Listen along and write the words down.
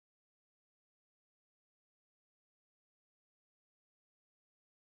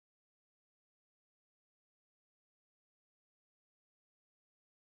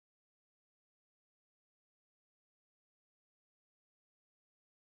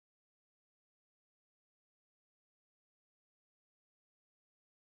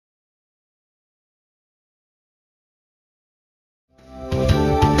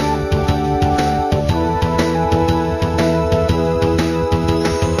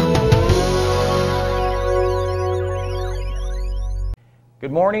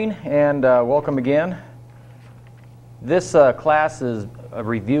Good morning and welcome again. This class is a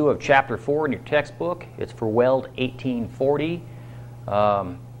review of Chapter 4 in your textbook. It's for Weld 1840.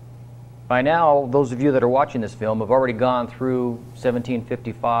 By now, those of you that are watching this film have already gone through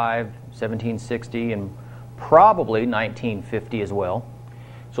 1755, 1760, and probably 1950 as well.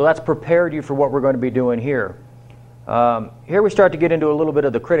 So that's prepared you for what we're going to be doing here. Here we start to get into a little bit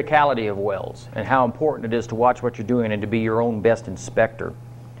of the criticality of welds and how important it is to watch what you're doing and to be your own best inspector.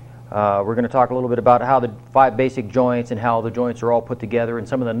 We're going to talk a little bit about how the 5 basic joints and how the joints are all put together and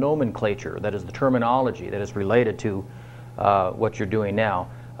some of the nomenclature, that is the terminology that is related to what you're doing now,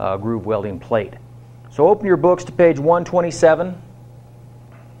 groove welding plate. So open your books to page 127,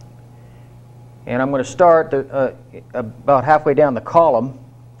 and I'm going to start about halfway down the column.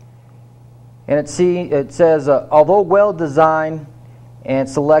 And it says, although weld design and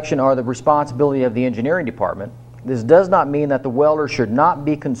selection are the responsibility of the engineering department, this does not mean that the welder should not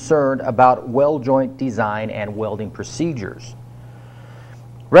be concerned about weld joint design and welding procedures.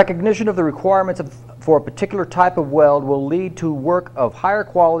 Recognition of the requirements for a particular type of weld will lead to work of higher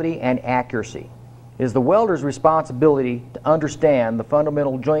quality and accuracy. It is the welder's responsibility to understand the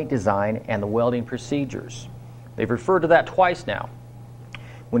fundamental joint design and the welding procedures. They've referred to that twice now.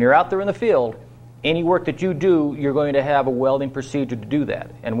 When you're out there in the field, any work that you do, you're going to have a welding procedure to do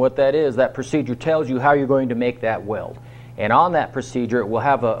that. And what that is, that procedure tells you how you're going to make that weld. And on that procedure, it will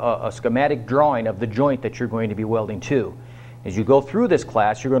have a schematic drawing of the joint that you're going to be welding to. As you go through this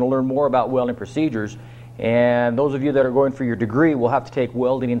class, you're going to learn more about welding procedures. And those of you that are going for your degree will have to take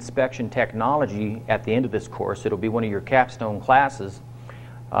welding inspection technology at the end of this course. It'll be one of your capstone classes.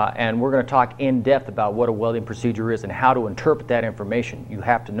 And we're going to talk in depth about what a welding procedure is and how to interpret that information. You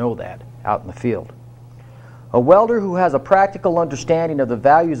have to know that out in the field. A welder who has a practical understanding of the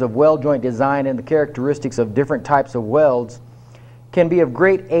values of weld joint design and the characteristics of different types of welds can be of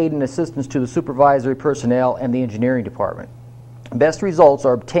great aid and assistance to the supervisory personnel and the engineering department. Best results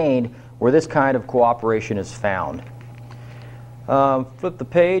are obtained where this kind of cooperation is found. Flip the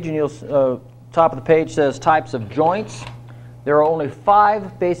page and you'll top of the page says types of joints. There are only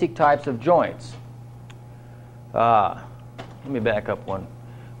 5 basic types of joints. Let me back up one.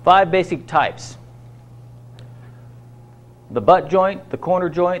 5 basic types. The butt joint, the corner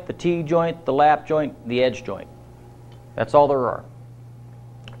joint, the T-joint, the lap joint, the edge joint. That's all there are.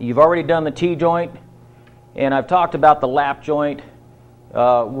 You've already done the T-joint, and I've talked about the lap joint.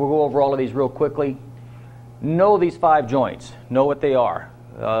 We'll go over all of these real quickly. Know these 5 joints. Know what they are.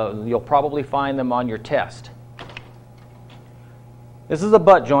 You'll probably find them on your test. This is a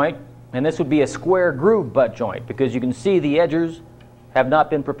butt joint, and this would be a square groove butt joint because you can see the edges have not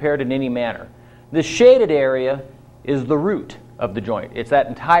been prepared in any manner. This shaded area is the root of the joint. It's that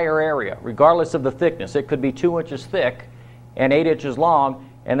entire area, regardless of the thickness. It could be 2 inches thick and 8 inches long,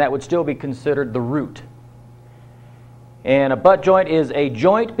 and that would still be considered the root. And a butt joint is a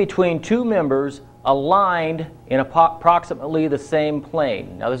joint between 2 members aligned in approximately the same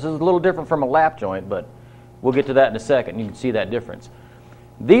plane. Now this is a little different from a lap joint, but we'll get to that in a second. You can see that difference.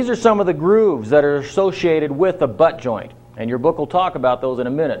 These are some of the grooves that are associated with a butt joint, and your book will talk about those in a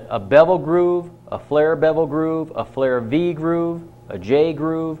minute. A bevel groove, a flare bevel groove, a flare V groove, a J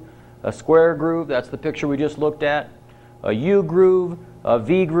groove, a square groove, that's the picture we just looked at, a U groove, a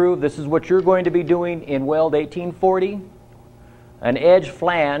V groove, this is what you're going to be doing in Weld 1840, an edge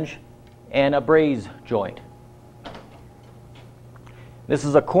flange, and a braze joint. This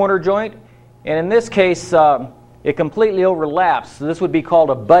is a corner joint, and in this case, it completely overlaps. So this would be called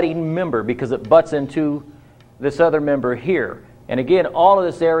a butting member because it butts into this other member here. And again, all of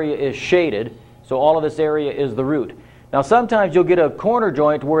this area is shaded, so all of this area is the root. Now sometimes you'll get a corner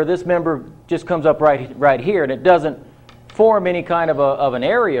joint where this member just comes up right here, and it doesn't form any kind of an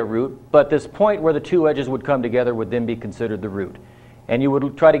area root, but this point where the 2 edges would come together would then be considered the root. And you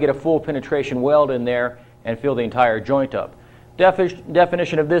would try to get a full penetration weld in there and fill the entire joint up.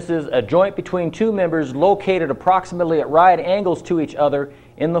 Definition of this is a joint between 2 members located approximately at right angles to each other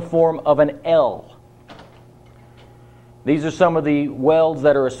in the form of an L. These are some of the welds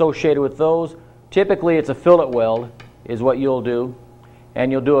that are associated with those. Typically it's a fillet weld is what you'll do,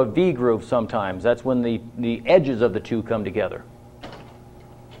 and you'll do a V groove sometimes. That's when the edges of the 2 come together.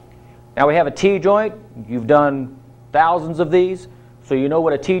 Now we have a T-joint. You've done thousands of these, so you know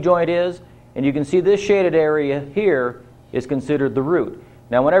what a T-joint is, and you can see this shaded area here is considered the root.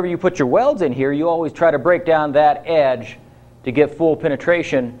 Now whenever you put your welds in here, you always try to break down that edge to get full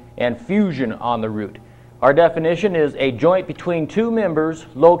penetration and fusion on the root. Our definition is a joint between 2 members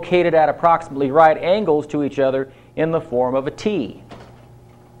located at approximately right angles to each other in the form of a T.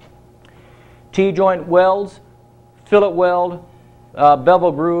 T-joint welds, fillet weld,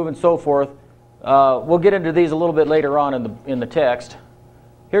 bevel groove, and so forth. We'll get into these a little bit later on in the text.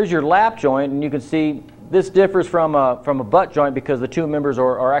 Here's your lap joint, and you can see this differs from a butt joint because the two members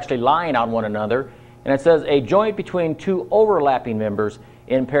are actually lying on one another. And it says a joint between two overlapping members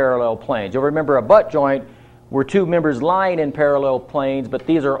in parallel planes. You'll remember a butt joint were two members lying in parallel planes, but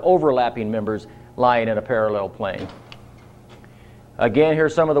these are overlapping members lying in a parallel plane. Again,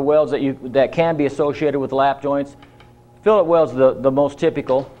 here's some of the welds that can be associated with lap joints. Fillet weld's the most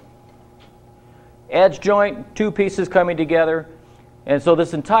typical. Edge joint, two pieces coming together, and so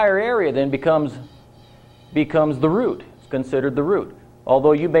this entire area then becomes the root. It's considered the root,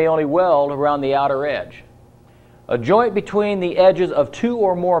 although you may only weld around the outer edge. A joint between the edges of two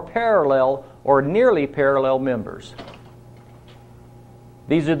or more parallel or nearly parallel members.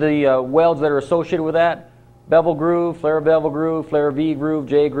 These are the welds that are associated with that. Bevel groove, flare bevel groove, flare V groove,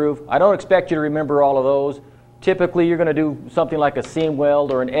 J groove. I don't expect you to remember all of those. Typically you're going to do something like a seam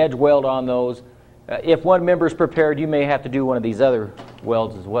weld or an edge weld on those. If one member is prepared, you may have to do one of these other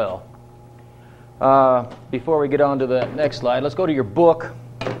welds as well. Before we get on to the next slide, let's go to your book.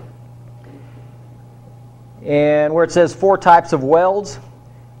 And where it says 4 types of welds,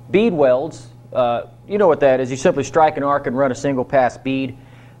 bead welds, you know what that is. You simply strike an arc and run a single pass bead.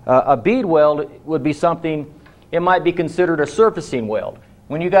 A bead weld would be something, it might be considered a surfacing weld.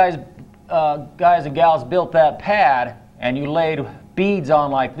 When you guys and gals built that pad and you laid beads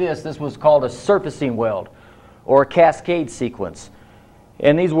on like this was called a surfacing weld or a cascade sequence.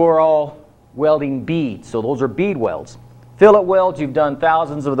 And these were all welding beads, so those are bead welds. Fillet welds, you've done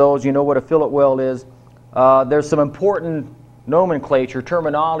thousands of those. You know what a fillet weld is. There's some important nomenclature,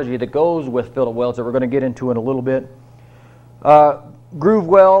 terminology that goes with fillet welds that we're going to get into in a little bit. Groove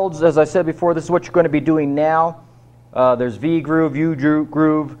welds, as I said before, this is what you're going to be doing now. There's V groove, U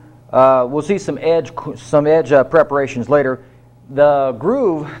groove. We'll see some edge preparations later. The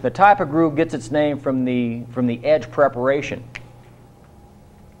groove, the type of groove, gets its name from the edge preparation.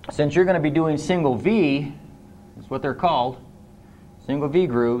 Since you're going to be doing single V, that's what they're called, single V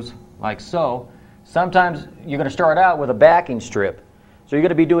grooves, like so. Sometimes you're going to start out with a backing strip. So you're going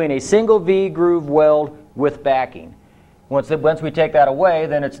to be doing a single V groove weld with backing. Once we take that away,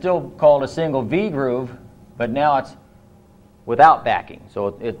 then it's still called a single V groove, but now it's without backing. So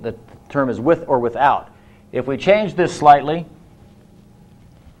the term is with or without. If we change this slightly,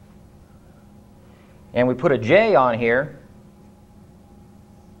 and we put a J on here,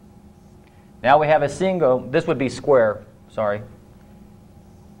 now we have a single, this would be square, sorry.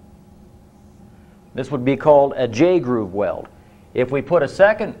 This would be called a J groove weld. If we put a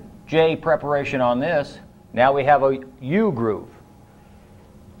second J preparation on this, now we have a U groove.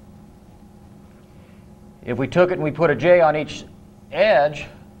 If we took it and we put a J on each edge,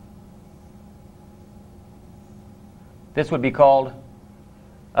 this would be called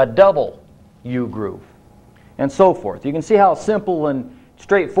a double U groove, and so forth. You can see how simple and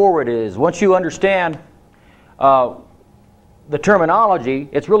straightforward it is. Once you understand the terminology,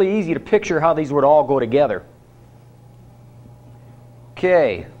 it's really easy to picture how these would all go together.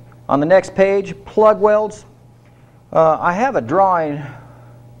 Okay, on the next page, plug welds. I have a drawing.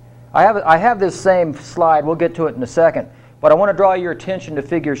 I have this same slide. We'll get to it in a second. But I want to draw your attention to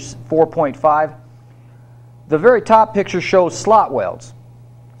figure 4.5. The very top picture shows slot welds.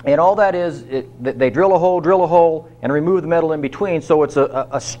 And all that is, they drill a hole, and remove the metal in between, so it's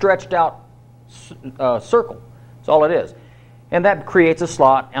a stretched out circle. That's all it is. And that creates a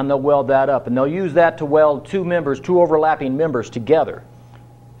slot, and they'll weld that up. And they'll use that to weld two overlapping members together.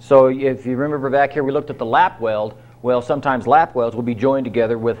 So if you remember back here, we looked at the lap weld. Well, sometimes lap welds will be joined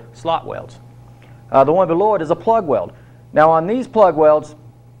together with slot welds. The one below it is a plug weld. Now on these plug welds,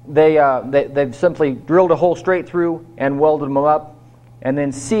 they've simply drilled a hole straight through and welded them up. And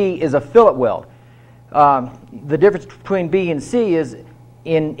then C is a fillet weld. The difference between B and C is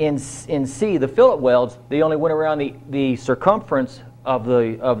in C, the fillet welds, they only went around the circumference of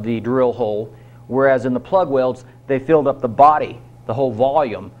the drill hole, whereas in the plug welds, they filled up the body, the whole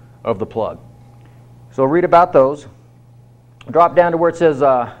volume of the plug. So read about those. Drop down to where it says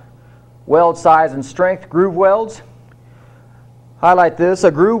weld size and strength, groove welds. Highlight this.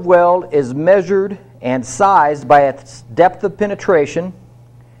 A groove weld is measured and sized by its depth of penetration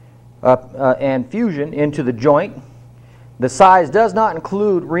and fusion into the joint. The size does not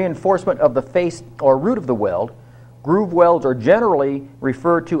include reinforcement of the face or root of the weld. Groove welds are generally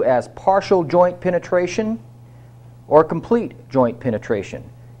referred to as partial joint penetration or complete joint penetration.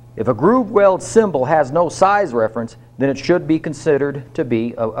 If a groove weld symbol has no size reference, then it should be considered to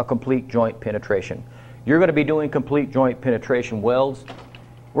be a complete joint penetration. You're going to be doing complete joint penetration welds.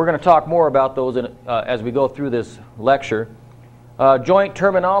 We're going to talk more about those as we go through this lecture. Joint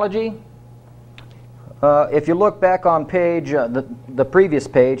terminology. If you look back on page, the previous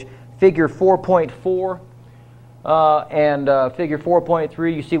page, figure 4.4 and figure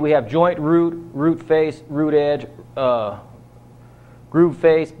 4.3, you see we have joint root, root face, root edge, groove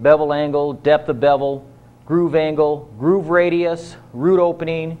face, bevel angle, depth of bevel, groove angle, groove radius, root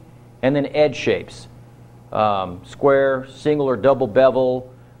opening, and then edge shapes. Square, single or double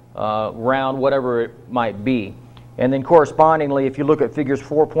bevel, round, whatever it might be. And then correspondingly, if you look at figures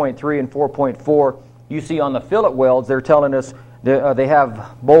 4.3 and 4.4, you see on the fillet welds, they're telling us they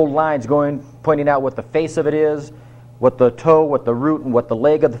have bold lines pointing out what the face of it is, what the toe, what the root, and what the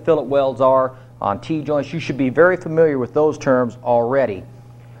leg of the fillet welds are on T-joints. You should be very familiar with those terms already.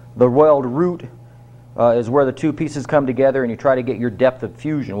 The weld root is where the two pieces come together and you try to get your depth of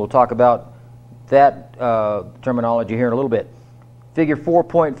fusion. We'll talk about that terminology here in a little bit. Figure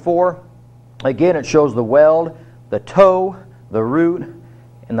 4.4, again it shows the weld, the toe, the root,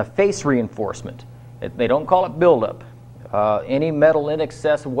 and the face reinforcement. They don't call it buildup. Any metal in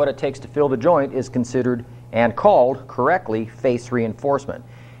excess of what it takes to fill the joint is considered and called correctly face reinforcement.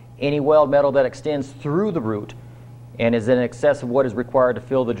 Any weld metal that extends through the root and is in excess of what is required to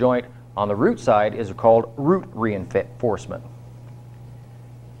fill the joint on the root side is called root reinforcement.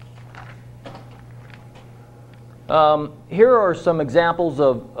 Here are some examples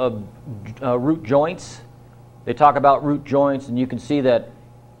of root joints. They talk about root joints, and you can see that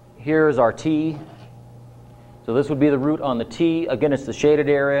here is our T. So this would be the root on the T. Again, it's the shaded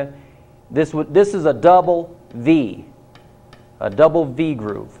area. This is a double V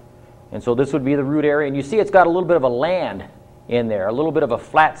groove. And so this would be the root area. And you see it's got a little bit of a land in there, a little bit of a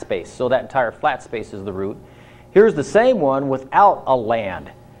flat space. So that entire flat space is the root. Here's the same one without a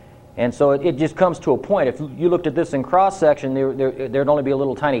land. And so it just comes to a point. If you looked at this in cross-section, there'd only be a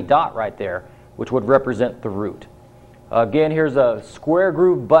little tiny dot right there, which would represent the root. Again, here's a square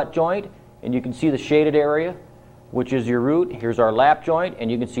groove butt joint, and you can see the shaded area, which is your root. Here's our lap joint, and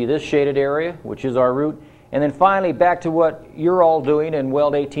you can see this shaded area, which is our root. And then finally, back to what you're all doing in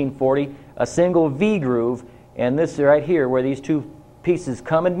Weld 1840, a single V groove, and this right here, where these two pieces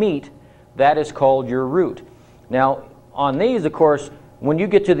come and meet, that is called your root. Now, on these, of course, when you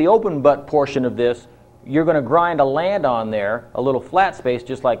get to the open butt portion of this, you're going to grind a land on there, a little flat space,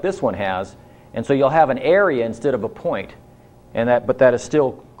 just like this one has, and so you'll have an area instead of a point, but that is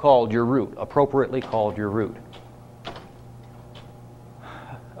still called your root, appropriately called your root.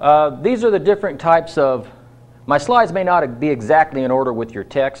 These are the different types of, my slides may not be exactly in order with your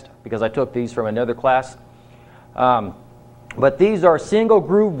text because I took these from another class, but these are single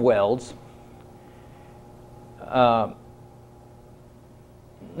groove welds.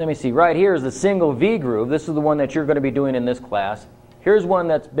 Let me see, right here is the single V groove. This is the one that you're going to be doing in this class. Here's one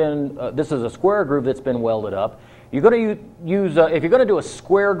that's been, this is a square groove that's been welded up. You're going to use, if you're going to do a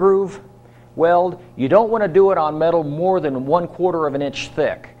square groove weld, you don't want to do it on metal more than 1/4 of an inch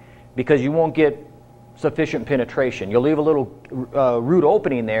thick because you won't get sufficient penetration. You'll leave a little root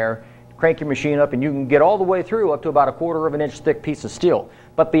opening there, crank your machine up, and you can get all the way through up to about 1/4 of an inch thick piece of steel.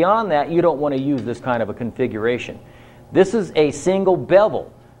 But beyond that, you don't want to use this kind of a configuration. This is a single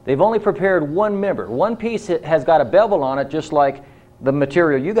bevel. They've only prepared one member. One piece has got a bevel on it, just like the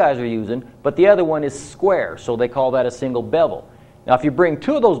material you guys are using, but the other one is square, so they call that a single bevel. Now, if you bring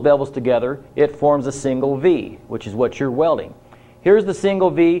two of those bevels together, it forms a single V, which is what you're welding. Here's the single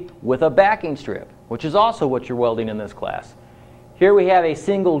V with a backing strip, which is also what you're welding in this class. Here we have a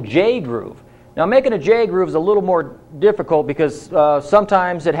single J groove. Now, making a J groove is a little more difficult because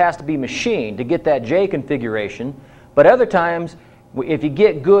sometimes it has to be machined to get that J configuration, but other times, if you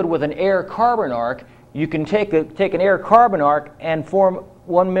get good with an air carbon arc, you can take an air carbon arc and form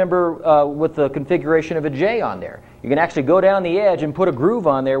one member with the configuration of a J on there. You can actually go down the edge and put a groove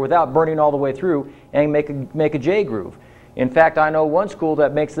on there without burning all the way through and make a J groove. In fact, I know one school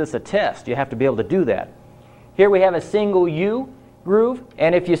that makes this a test. You have to be able to do that. Here we have a single U groove,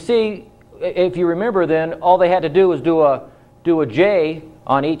 and if you remember then, all they had to do was do a J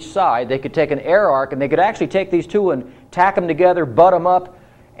on each side. They could take an air arc, and they could actually take these two and tack them together, butt them up,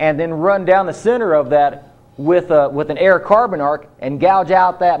 and then run down the center of that with an air carbon arc and gouge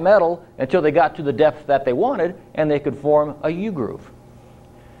out that metal until they got to the depth that they wanted, and they could form a U groove.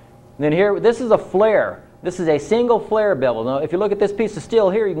 And then here, this is a flare. This is a single flare bevel. Now, if you look at this piece of steel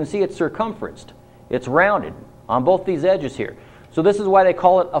here, you can see it's circumferenced. It's rounded on both these edges here. So this is why they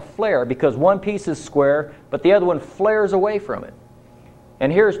call it a flare, because one piece is square, but the other one flares away from it.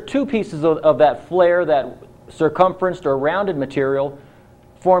 And here's two pieces of that flare, that circumferenced or rounded material,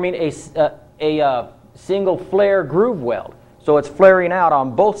 forming a single flare groove weld. So it's flaring out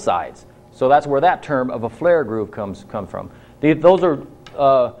on both sides. So that's where that term of a flare groove comes from. Those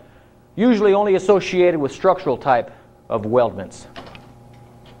are usually only associated with structural type of weldments.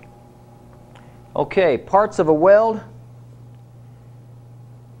 Okay, parts of a weld.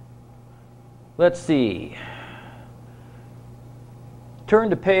 Let's see. Turn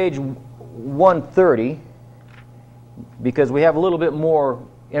to page 130 because we have a little bit more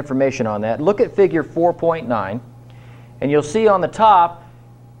information on that. Look at figure 4.9 and you'll see on the top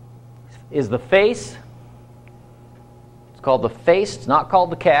is the face. It's called the face. It's not called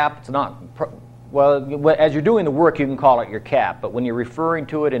the cap. It's not, well, as you're doing the work you can call it your cap, but when you're referring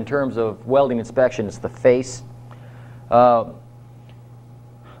to it in terms of welding inspection it's the face.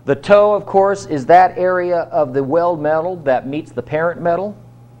 The toe, of course, is that area of the weld metal that meets the parent metal.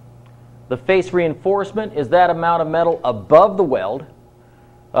 The face reinforcement is that amount of metal above the weld,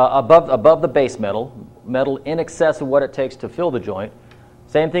 above the base metal in excess of what it takes to fill the joint.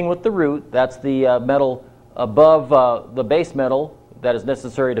 Same thing with the root. That's the metal above the base metal that is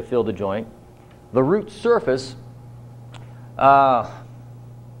necessary to fill the joint. The root surface,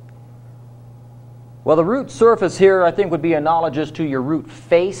 well, the root surface here I think would be analogous to your root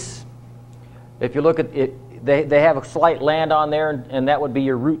face. If you look at it, they have a slight land on there, and that would be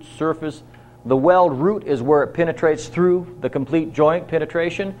your root surface. The weld root is where it penetrates through the complete joint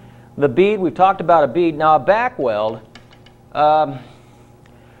penetration. The bead, we've talked about a bead. Now a back weld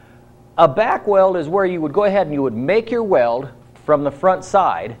is where you would go ahead and you would make your weld from the front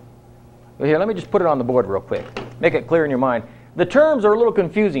side. Here, let me just put it on the board real quick. Make it clear in your mind. The terms are a little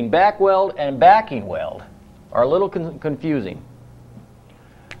confusing. Back weld and backing weld are a little confusing.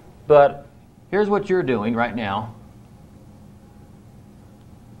 But here's what you're doing right now.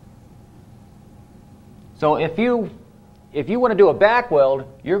 So if you want to do a back weld,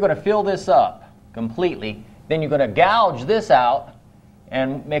 you're going to fill this up completely. Then you're going to gouge this out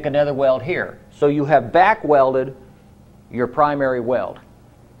and make another weld here. So you have back welded your primary weld.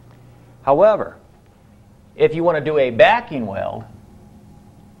 However, if you want to do a backing weld,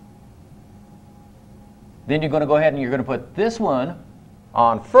 then you're going to go ahead and you're going to put this one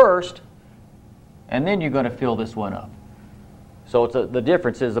on first, and then you're going to fill this one up. So it's the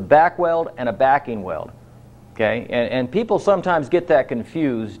difference is a back weld and a backing weld. Okay, and people sometimes get that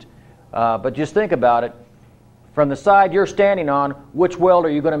confused, but just think about it. From the side you're standing on, which weld are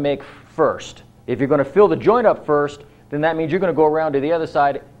you going to make first? If you're going to fill the joint up first, then that means you're going to go around to the other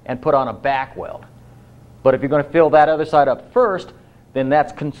side and put on a back weld. But if you're going to fill that other side up first, then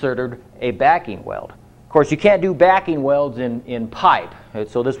that's considered a backing weld. Of course, you can't do backing welds in pipe,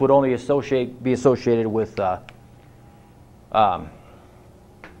 so this would only be associated with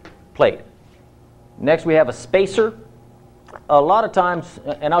plate. Next, we have a spacer. A lot of times,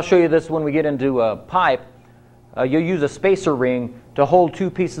 and I'll show you this when we get into pipe, you'll use a spacer ring to hold two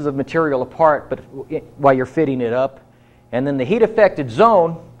pieces of material apart but while you're fitting it up. And then the heat-affected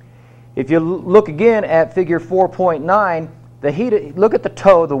zone, if you look again at figure 4.9, look at the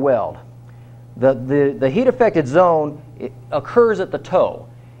toe of the weld. The heat-affected zone occurs at the toe,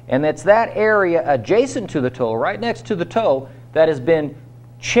 and it's that area adjacent to the toe, right next to the toe, that has been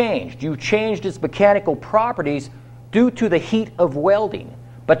changed. You changed its mechanical properties due to the heat of welding,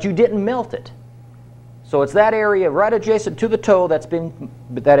 but you didn't melt it. So it's that area right adjacent to the toe that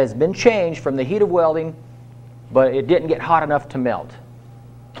has been changed from the heat of welding, but it didn't get hot enough to melt.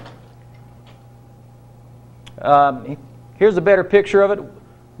 Here's a better picture of it.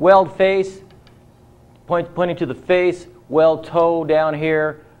 Weld face, pointing to the face, weld toe down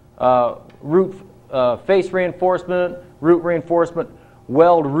here, root face reinforcement, root reinforcement,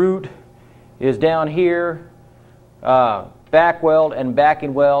 weld root is down here, back weld and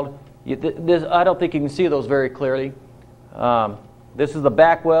backing weld. I don't think you can see those very clearly. This is the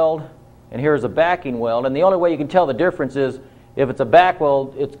back weld, and here's a backing weld, and the only way you can tell the difference is if it's a back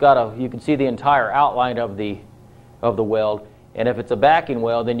weld, you can see the entire outline of the weld, and if it's a backing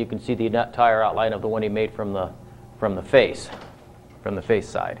weld, then you can see the entire outline of the one he made from the face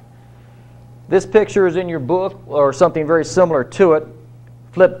side. This picture is in your book or something very similar to it.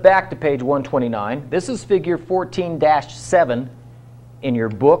 Flip back to page 129. This is figure 14-7 in your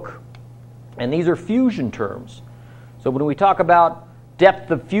book, and these are fusion terms. So when we talk about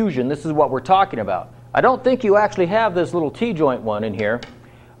depth of fusion, this is what we're talking about. I don't think you actually have this little T-joint one in here,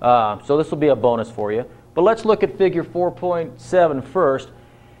 so this will be a bonus for you. But let's look at figure 4.7 first,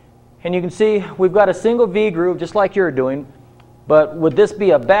 and you can see we've got a single V-groove just like you're doing, but would this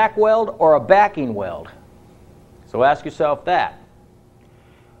be a back weld or a backing weld? So ask yourself that.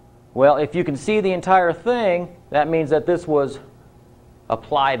 Well, if you can see the entire thing, that means that this was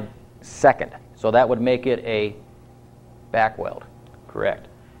applied second. So that would make it a back weld, correct.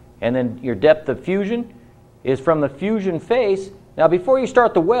 And then your depth of fusion, is from the fusion face. Now before you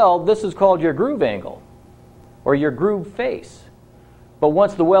start the weld, this is called your groove angle or your groove face. But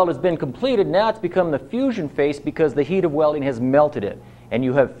once the weld has been completed, now it's become the fusion face because the heat of welding has melted it and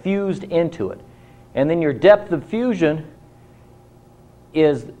you have fused into it. And then your depth of fusion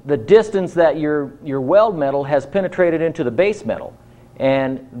is the distance that your weld metal has penetrated into the base metal.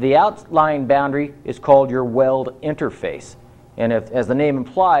 And the outline boundary is called your weld interface. And as the name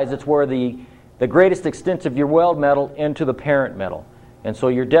implies, it's where the greatest extent of your weld metal into the parent metal. And so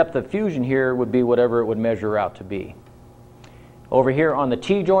your depth of fusion here would be whatever it would measure out to be. Over here on the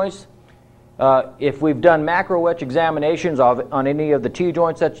T-joints, if we've done macro etch examinations on any of the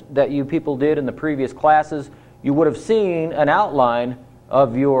T-joints that you people did in the previous classes, you would have seen an outline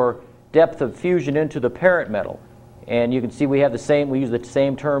of your depth of fusion into the parent metal. And you can see we use the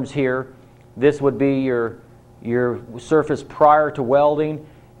same terms here. This would be your surface prior to welding.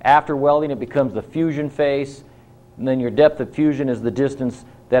 After welding, it becomes the fusion face. And then your depth of fusion is the distance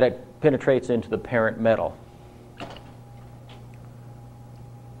that it penetrates into the parent metal.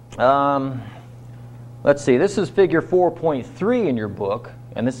 Let's see, this is figure 4.3 in your book,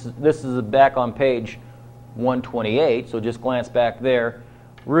 and this is back on page 128, so just glance back there.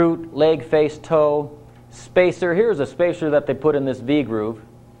 Root, leg, face, toe, spacer. Here's a spacer that they put in this V-groove.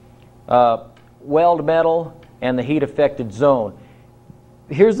 Weld metal and the heat affected zone.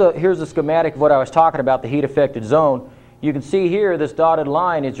 Here's a schematic of what I was talking about, the heat affected zone. You can see here this dotted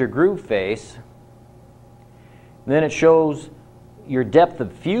line is your groove face. Then it shows your depth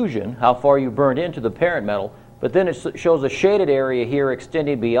of fusion, how far you burned into the parent metal, but then it shows a shaded area here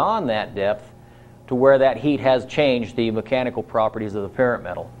extending beyond that depth to where that heat has changed the mechanical properties of the parent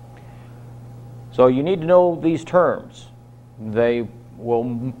metal. So you need to know these terms. They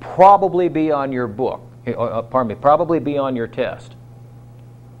will probably be on your book, probably be on your test.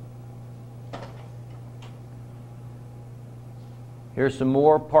 Here's some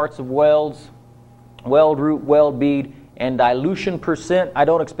more parts of welds. Weld root, weld bead, and dilution percent. I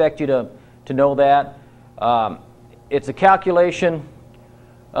don't expect you to know that. It's a calculation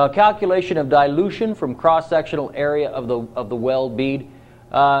of dilution from cross-sectional area of the weld bead.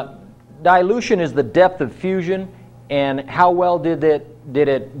 Dilution is the depth of fusion and how well did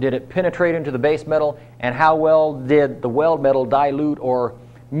it penetrate into the base metal, and how well did the weld metal dilute or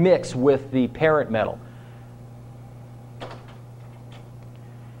mix with the parent metal.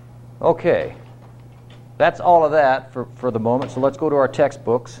 Okay. That's all of that for the moment, so let's go to our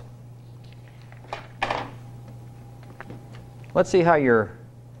textbooks. Let's see how your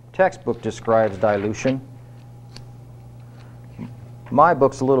textbook describes dilution. My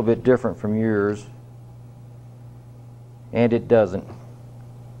book's a little bit different from yours, and it doesn't.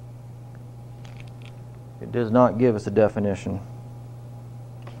 It does not give us a definition.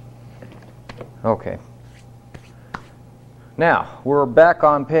 Okay. Now, we're back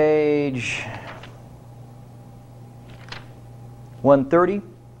on page 130,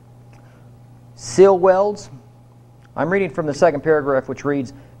 seal welds. I'm reading from the second paragraph, which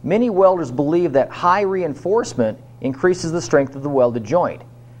reads, many welders believe that high reinforcement increases the strength of the welded joint.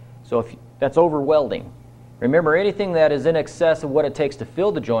 So that's over welding. Remember, anything that is in excess of what it takes to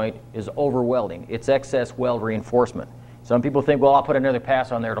fill the joint is over welding. It's excess weld reinforcement. Some people think, well, I'll put another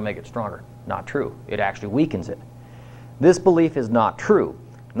pass on there to make it stronger. Not true. It actually weakens it. This belief is not true.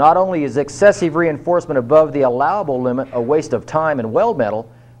 Not only is excessive reinforcement above the allowable limit a waste of time and weld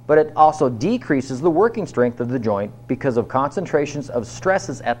metal, but it also decreases the working strength of the joint because of concentrations of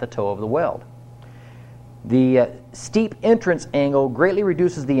stresses at the toe of the weld. The steep entrance angle greatly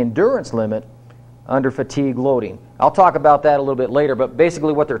reduces the endurance limit under fatigue loading. I'll talk about that a little bit later, but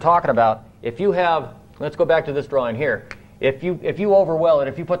basically what they're talking about, if you have, let's go back to this drawing here, if you overweld it,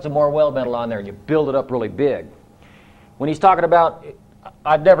 if you put some more weld metal on there and you build it up really big, when he's talking about,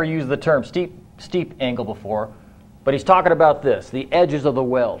 I've never used the term steep angle before, but he's talking about this, the edges of the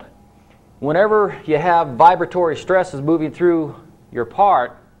weld. Whenever you have vibratory stresses moving through your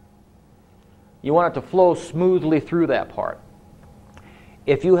part, you want it to flow smoothly through that part.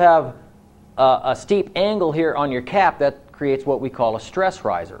 If you have a steep angle here on your cap, that creates what we call a stress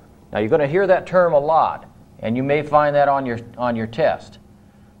riser. Now you're going to hear that term a lot, and you may find that on your test.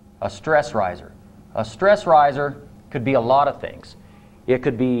 A stress riser. A stress riser could be a lot of things. It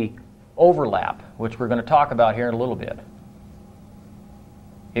could be overlap, which we're going to talk about here in a little bit.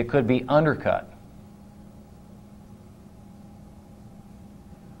 It could be undercut.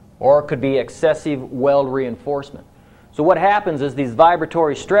 Or it could be excessive weld reinforcement. So what happens is these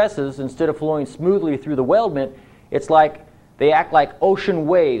vibratory stresses, instead of flowing smoothly through the weldment, it's like they act like ocean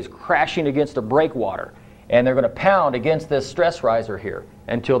waves crashing against a breakwater. And they're going to pound against this stress riser here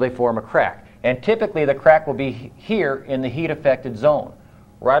until they form a crack. And typically the crack will be here in the heat affected zone,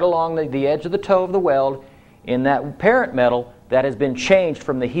 right along the edge of the toe of the weld in that parent metal that has been changed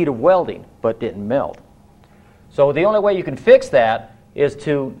from the heat of welding but didn't melt. So the only way you can fix that is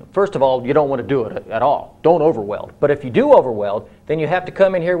to, first of all, you don't want to do it at all. Don't overweld. But if you do overweld, then you have to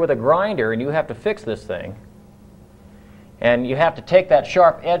come in here with a grinder and you have to fix this thing. And you have to take that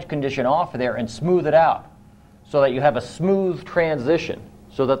sharp edge condition off of there and smooth it out so that you have a smooth transition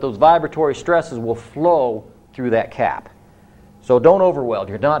so that those vibratory stresses will flow through that cap. So don't overweld.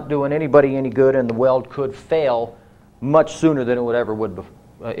 You're not doing anybody any good, and the weld could fail much sooner than it would ever would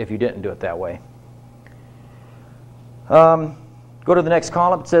if you didn't do it that way. Go to the next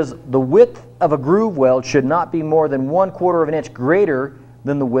column. It says the width of a groove weld should not be more than 1/4 of an inch greater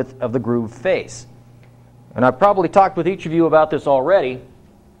than the width of the groove face. And I've probably talked with each of you about this already.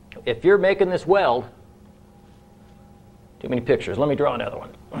 If you're making this weld, too many pictures. Let me draw another one.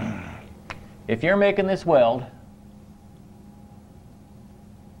 If you're making this weld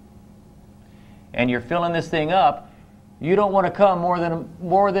and you're filling this thing up, you don't want to come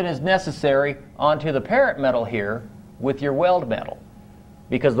more than is necessary onto the parent metal here with your weld metal,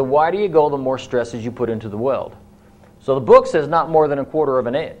 because the wider you go, the more stresses you put into the weld. So the book says not more than 1/4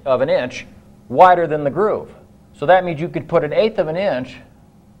 of an inch wider than the groove. So that means you could put 1/8 of an inch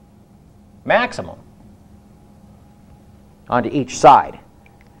maximum onto each side.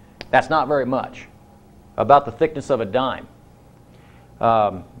 That's not very much, about the thickness of a dime.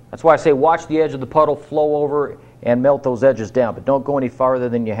 That's why I say watch the edge of the puddle flow over and melt those edges down, but don't go any farther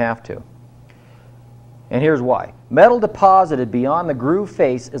than you have to. And here's why. Metal deposited beyond the groove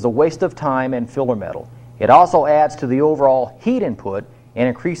face is a waste of time and filler metal. It also adds to the overall heat input and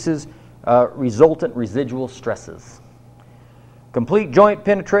increases resultant residual stresses. Complete joint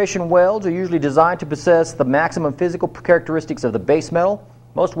penetration welds are usually designed to possess the maximum physical characteristics of the base metal.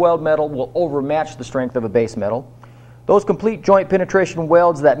 Most weld metal will overmatch the strength of a base metal. Those complete joint penetration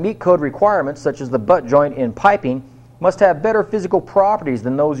welds that meet code requirements, such as the butt joint in piping, must have better physical properties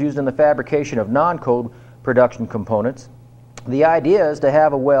than those used in the fabrication of non-code production components. The idea is to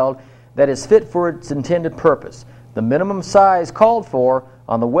have a weld that is fit for its intended purpose. The minimum size called for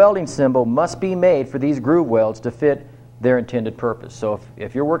on the welding symbol must be made for these groove welds to fit their intended purpose. So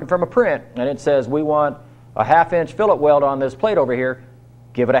if you're working from a print and it says we want a 1/2 inch fillet weld on this plate over here,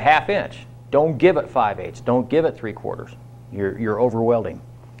 give it a 1/2 inch. Don't give it 5/8. Don't give it 3/4. You're overwelding.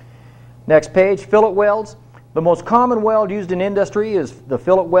 Next page, fillet welds. The most common weld used in industry is the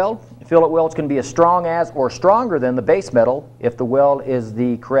fillet weld. Fillet welds can be as strong as or stronger than the base metal if the weld is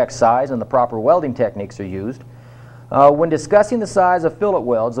the correct size and the proper welding techniques are used. When discussing the size of fillet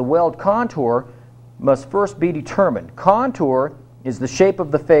welds, the weld contour must first be determined. Contour is the shape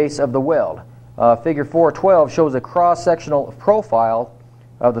of the face of the weld. Figure 412 shows a cross-sectional profile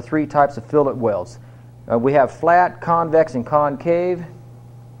of the 3 types of fillet welds. We have flat, convex, and concave.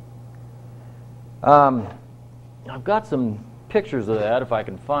 I've got some pictures of that if I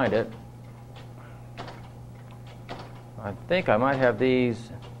can find it. I think I might have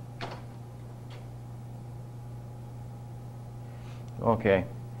these. Okay,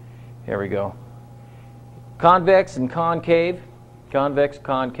 here we go. Convex and concave. Convex,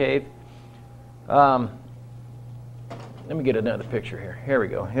 concave. Let me get another picture here. Here we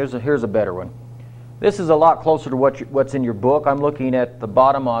go. Here's a better one. This is a lot closer to what's in your book. I'm looking at the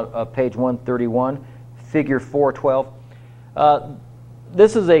bottom of page 131, figure 412.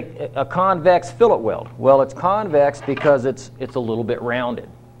 This is a convex fillet weld. Well, it's convex because it's a little bit rounded.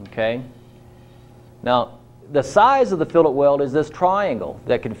 Okay. Now, the size of the fillet weld is this triangle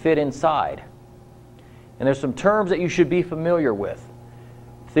that can fit inside. And there's some terms that you should be familiar with: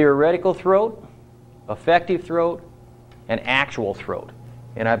 theoretical throat, effective throat, and actual throat.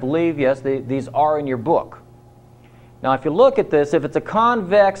 And I believe, yes, these are in your book. Now, if you look at this, if it's a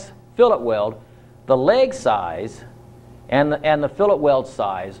convex fillet weld, the leg size and the fillet weld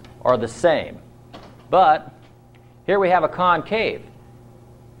size are the same. But here we have a concave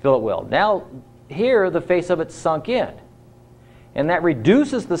fillet weld. Now, here the face of it's sunk in. And that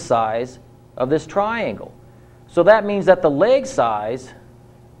reduces the size of this triangle. So that means that the leg size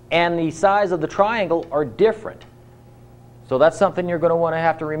and the size of the triangle are different. So that's something you're going to want to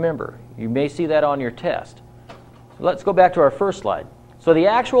have to remember. You may see that on your test. So let's go back to our first slide. So the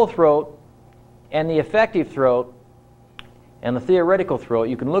actual throat and the effective throat and the theoretical throat,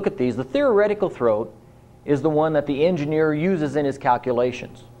 you can look at these. The theoretical throat is the one that the engineer uses in his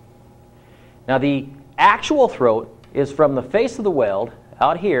calculations. Now the actual throat is from the face of the weld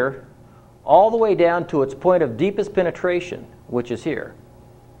out here all the way down to its point of deepest penetration, which is here,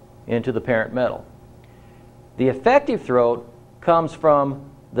 into the parent metal. The effective throat comes from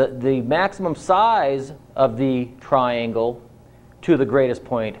the maximum size of the triangle to the greatest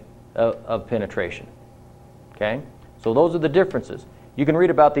point of penetration. Okay? So those are the differences. You can read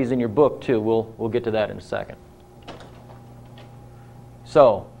about these in your book too. We'll get to that in a second.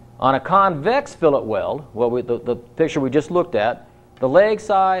 So on a convex fillet weld, the picture we just looked at, the leg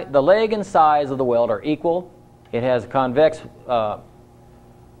and size of the weld are equal. It has a convex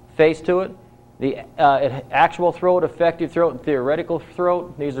face to it. The actual throat, effective throat, and theoretical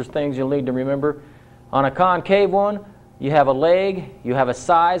throat, these are things you'll need to remember. On a concave one, you have a leg, you have a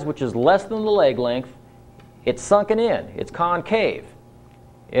size which is less than the leg length. It's sunken in, it's concave.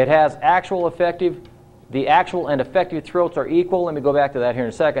 It has actual effective, the actual and effective throats are equal. Let me go back to that here in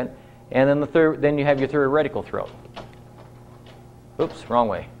a second. And then then you have your theoretical throat. Oops, wrong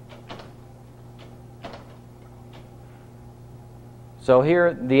way. So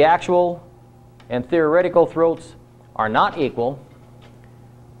here, the actual and theoretical throats are not equal,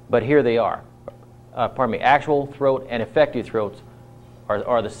 but here they are. Pardon me, actual throat and effective throats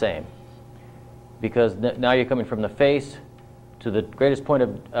are the same. Because now you're coming from the face to the greatest point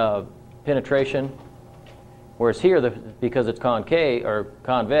of penetration, whereas here, because it's concave or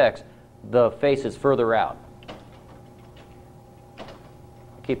convex, the face is further out.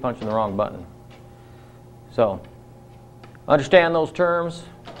 Keep punching the wrong button. So, understand those terms.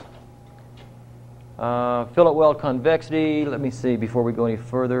 Fillet weld convexity. Let me see before we go any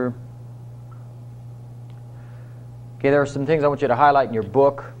further. Okay, there are some things I want you to highlight in your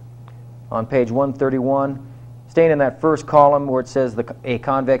book on page 131. Staying in that first column where it says a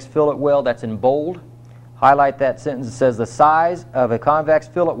convex fillet weld, that's in bold. Highlight that sentence that says the size of a convex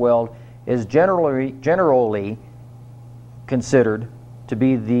fillet weld is generally considered to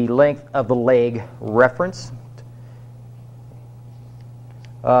be the length of the leg referenced.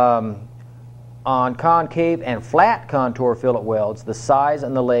 On concave and flat contour fillet welds, the size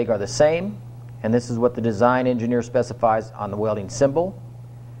and the leg are the same, and this is what the design engineer specifies on the welding symbol.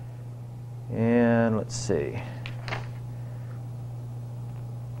 And let's see.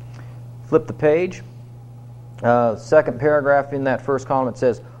 Flip the page. Second paragraph in that first column, it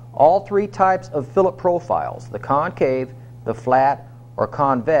says, all three types of fillet profiles, the concave, the flat, or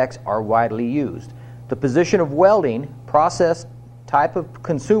convex, are widely used. The position of welding, process, type of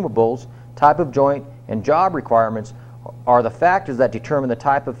consumables, type of joint, and job requirements are the factors that determine the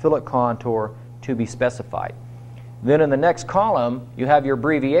type of fillet contour to be specified. Then in the next column, you have your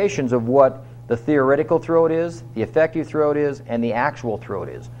abbreviations of what the theoretical throat is, the effective throat is, and the actual throat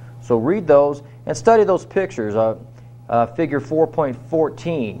is. So read those and study those pictures. Figure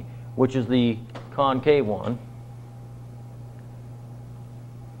 4.14, which is the concave one,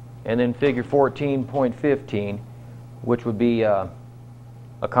 and then figure 14.15, which would be a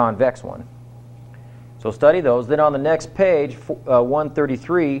convex one. So study those. Then on the next page,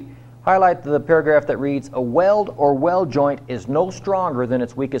 133, highlight the paragraph that reads, a weld or weld joint is no stronger than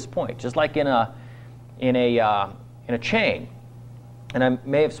its weakest point. Just like in a chain. And I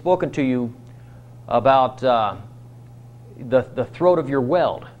may have spoken to you about the throat of your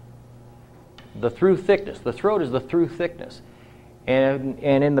weld. The through thickness. The throat is the through thickness. And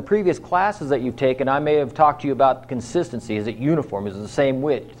in the previous classes that you've taken, I may have talked to you about consistency. Is it uniform? Is it the same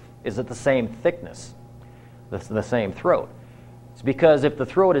width? Is it the same thickness? The same throat. It's because if the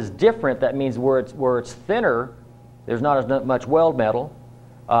throat is different, that means where it's thinner, there's not as much weld metal,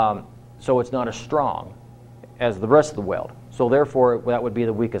 so it's not as strong as the rest of the weld. So therefore, that would be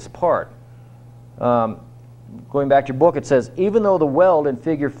the weakest part. Going back to your book, it says, even though the weld in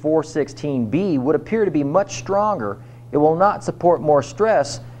figure 416B would appear to be much stronger, it will not support more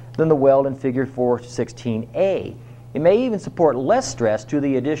stress than the weld in figure 416A. It may even support less stress due to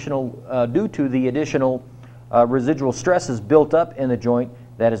the additional residual stresses built up in the joint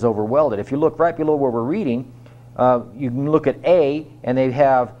that is overwelded. If you look right below where we're reading, you can look at A, and they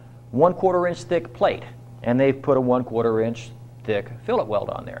have 1/4 inch thick plate, and they've put a 1/4 inch thick fillet weld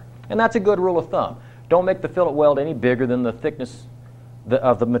on there. And that's a good rule of thumb. Don't make the fillet weld any bigger than the thickness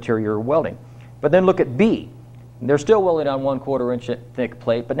of the material you're welding. But then look at B. They're still welding on 1/4 inch thick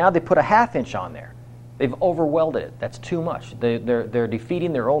plate, but now they put a 1/2 inch on there. They've overwelded it. That's too much. They're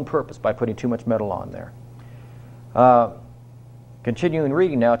defeating their own purpose by putting too much metal on there. Continuing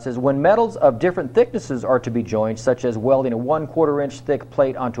reading now, it says, when metals of different thicknesses are to be joined, such as welding a 1/4 inch thick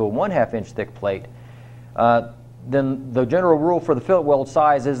plate onto a 1/2 inch thick plate, then the general rule for the fillet weld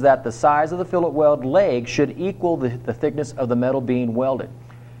size is that the size of the fillet weld leg should equal the thickness of the metal being welded.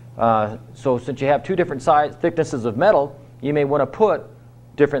 So since you have two different thicknesses of metal, you may want to put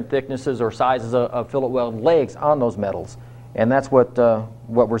different thicknesses or sizes of fillet weld legs on those metals. And that's what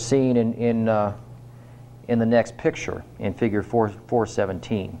we're seeing in the next picture in figure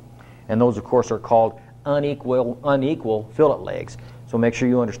 417. And those, of course, are called unequal fillet legs. So make sure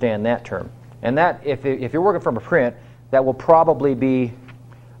you understand that term. And that, if you're working from a print, that will probably be,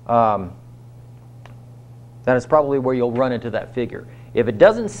 that is probably where you'll run into that figure. If it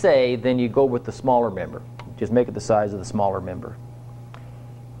doesn't say, then you go with the smaller member. Just make it the size of the smaller member.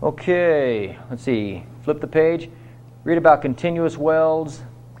 Okay, let's see. Flip the page. Read about continuous welds.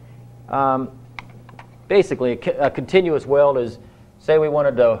 Basically, a continuous weld is, say we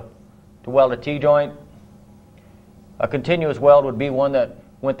wanted to weld a T-joint. A continuous weld would be one that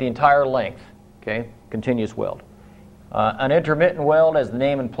went the entire length. Okay, continuous weld. An intermittent weld, as the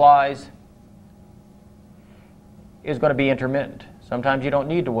name implies, is going to be intermittent. Sometimes you don't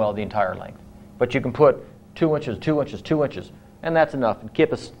need to weld the entire length, but you can put 2 inches, 2 inches, 2 inches, and that's enough. And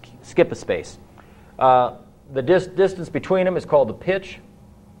skip a space. The distance between them is called the pitch.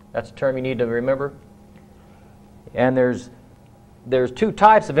 That's a term you need to remember. And there's two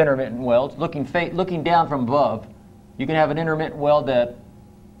types of intermittent welds. Looking down from above, you can have an intermittent weld that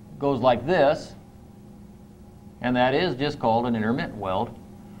goes like this, and that is just called an intermittent weld.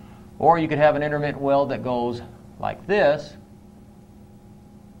 Or you could have an intermittent weld that goes like this,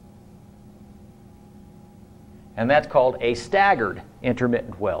 and that's called a staggered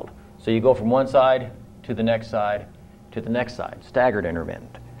intermittent weld. So you go from one side to the next side to the next side, staggered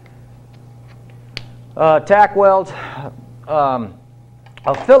intermittent. Tack welds.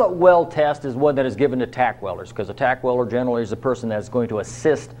 A fillet weld test is one that is given to tack welders, because a tack welder generally is a person that is going to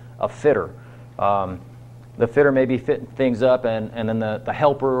assist a fitter. The fitter may be fitting things up, and then the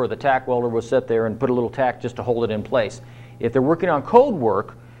helper or the tack welder will sit there and put a little tack just to hold it in place. If they're working on code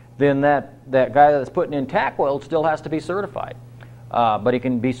work, then that guy that's putting in tack weld still has to be certified. But he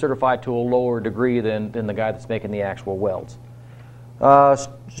can be certified to a lower degree than the guy that's making the actual welds.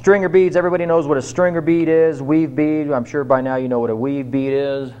 Stringer beads, everybody knows what a stringer bead is. Weave bead, I'm sure by now you know what a weave bead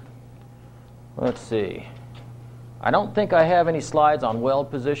is. Let's see. I don't think I have any slides on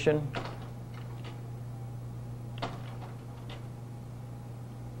weld position.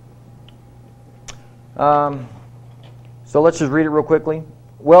 So let's just read it real quickly.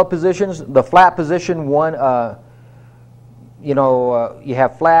 Weld positions, the flat position, one, you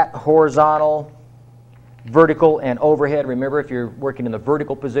have flat, horizontal, vertical, and overhead. Remember, if you're working in the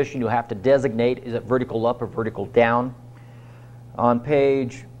vertical position, you have to designate, is it vertical up or vertical down? On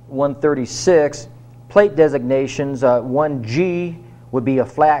page 136, plate designations, 1G would be a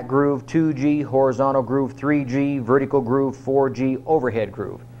flat groove, 2G, horizontal groove, 3G, vertical groove, 4G, overhead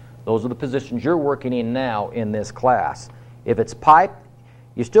groove. Those are the positions you're working in now in this class. If it's pipe,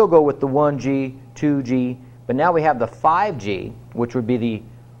 you still go with the 1G, 2G, but now we have the 5G, which would be the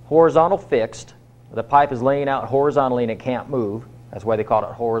horizontal fixed. The pipe is laying out horizontally and it can't move. That's why they call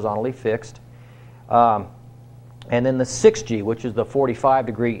it horizontally fixed. And then the 6G, which is the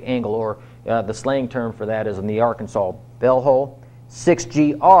 45-degree angle, or the slang term for that is in the Arkansas bell hole.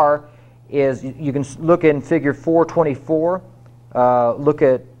 6GR is, you can look in figure 424, look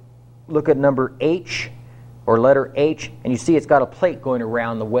at number H, or letter H, and you see it's got a plate going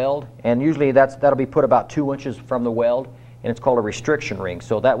around the weld, and usually that'll be put about 2 inches from the weld, and it's called a restriction ring.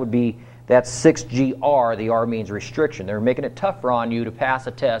 So that's 6GR. The R means restriction. They're making it tougher on you to pass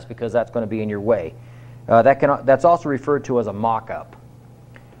a test because that's going to be in your way. That's also referred to as a mock-up.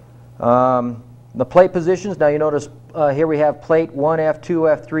 The plate positions, now you notice here we have plate 1F,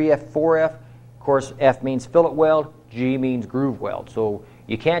 2F, 3F, 4F. Of course, F means fillet weld, G means groove weld. So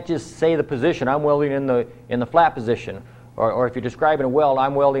you can't just say the position, I'm welding in the flat position. Or if you're describing a weld,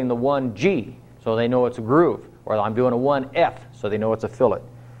 I'm welding the 1G, so they know it's a groove. Or I'm doing a 1F, so they know it's a fillet.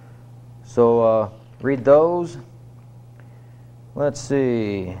 So read those. Let's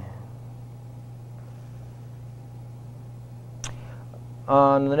see.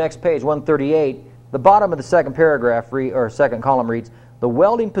 On the next page, 138, the bottom of the second paragraph, or second column reads, the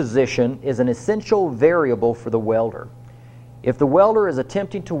welding position is an essential variable for the welder. If the welder is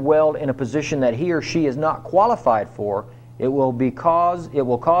attempting to weld in a position that he or she is not qualified for, it will cause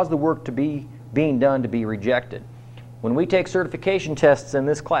the work being done to be rejected. When we take certification tests in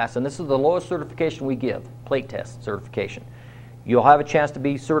this class, and this is the lowest certification we give, plate test certification, you'll have a chance to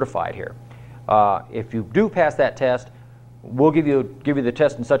be certified here. If you do pass that test, we'll give you the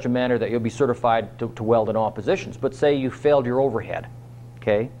test in such a manner that you'll be certified to weld in all positions. But say you failed your overhead,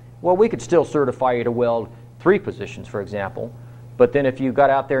 okay? Well, we could still certify you to weld 3 positions, for example. But then if you got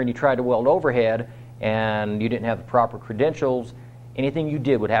out there and you tried to weld overhead and you didn't have the proper credentials, anything you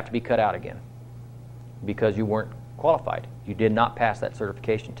did would have to be cut out again because you weren't qualified. You did not pass that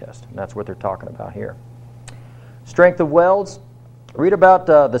certification test. And that's what they're talking about here. Strength of welds. Read about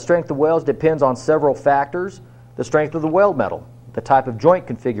the strength of welds depends on several factors. The strength of the weld metal, the type of joint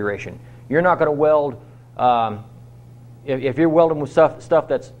configuration. You're not going to weld, if you're welding with stuff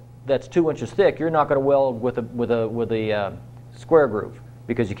that's 2 inches thick, you're not going to weld with a square groove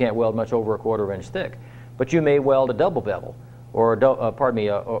because you can't weld much over a 1/4 inch thick. But you may weld a double bevel, or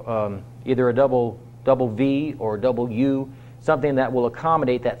either a double V or a double U, something that will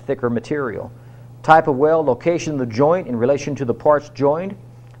accommodate that thicker material. Type of weld, location of the joint in relation to the parts joined.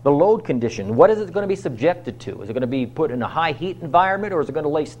 The load condition, what is it going to be subjected to? Is it going to be put in a high heat environment, or is it going to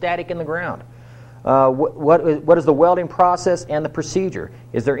lay static in the ground? What is the welding process and the procedure?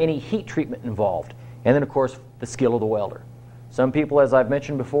 Is there any heat treatment involved? And then, of course, the skill of the welder. Some people, as I've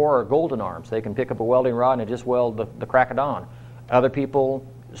mentioned before, are golden arms. They can pick up a welding rod and just weld the crack of dawn. Other people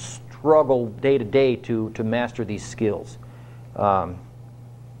struggle day to day to master these skills.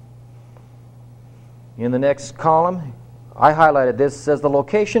 In the next column, I highlighted this. It says the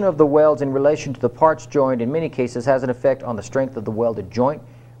location of the welds in relation to the parts joined in many cases has an effect on the strength of the welded joint.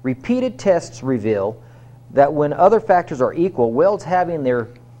 Repeated tests reveal that when other factors are equal, welds having their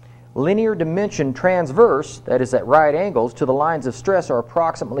linear dimension transverse, that is at right angles, to the lines of stress are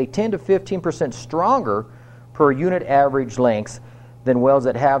approximately 10 to 15% stronger per unit average length than welds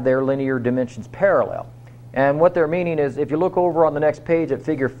that have their linear dimensions parallel. And what they're meaning is, if you look over on the next page at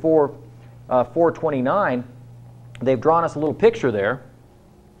figure 429, they've drawn us a little picture there,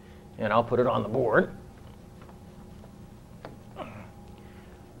 and I'll put it on the board.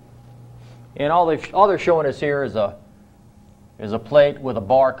 And all they're showing us here is a plate with a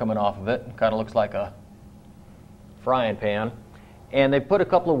bar coming off of it. It kind of looks like a frying pan. And they put a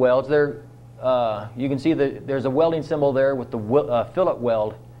couple of welds there. You can see that there's a welding symbol there with the fillet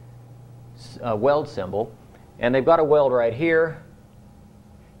weld symbol. And they've got a weld right here,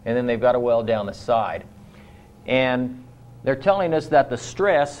 and then they've got a weld down the side. And they're telling us that the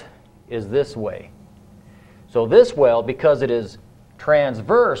stress is this way. So this weld, because it is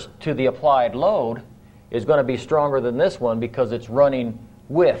transverse to the applied load, is going to be stronger than this one because it's running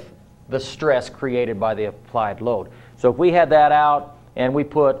with the stress created by the applied load. So if we had that out and we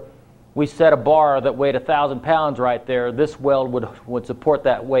set a bar that weighed 1,000 pounds right there, this weld would support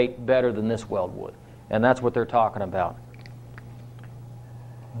that weight better than this weld would. And that's what they're talking about.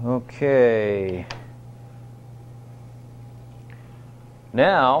 Okay.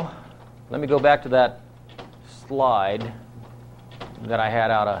 Now, let me go back to that slide that I had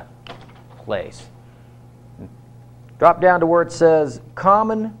out of place. Drop down to where it says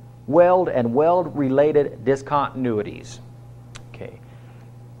common weld and weld-related discontinuities. Okay.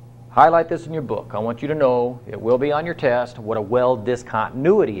 Highlight this in your book. I want you to know, it will be on your test, what a weld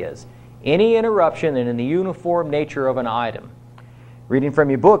discontinuity is. Any interruption in the uniform nature of an item. Reading from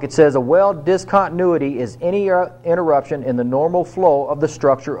your book, it says a weld discontinuity is any interruption in the normal flow of the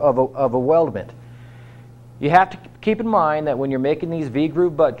structure of a weldment. You have to keep in mind that when you're making these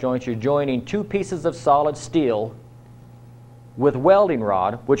V-groove butt joints, you're joining two pieces of solid steel with welding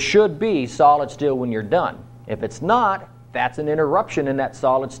rod, which should be solid steel when you're done. If it's not, that's an interruption in that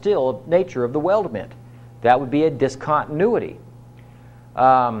solid steel nature of the weldment. That would be a discontinuity.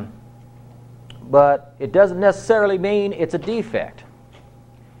 But it doesn't necessarily mean it's a defect.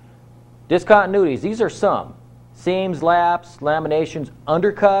 Discontinuities, these are some. Seams, laps, laminations,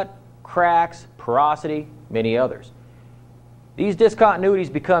 undercut, cracks, porosity, many others. These discontinuities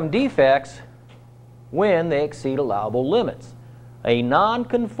become defects when they exceed allowable limits. A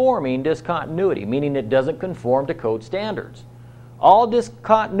non-conforming discontinuity, meaning it doesn't conform to code standards. All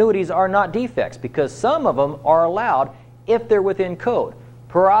discontinuities are not defects because some of them are allowed if they're within code.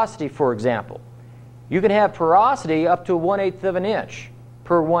 Porosity, for example. You can have porosity up to 1/8 of an inch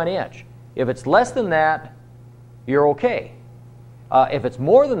per 1 inch. If it's less than that, you're okay. If it's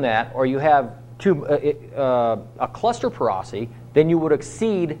more than that, or you have a cluster porosity, then you would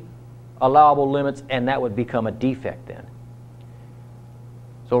exceed allowable limits, and that would become a defect then.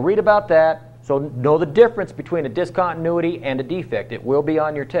 So read about that. So know the difference between a discontinuity and a defect. It will be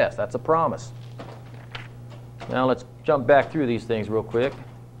on your test. That's a promise. Now let's jump back through these things real quick.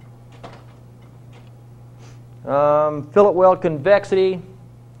 Fillet weld convexity.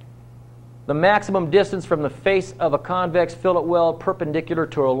 The maximum distance from the face of a convex fillet weld perpendicular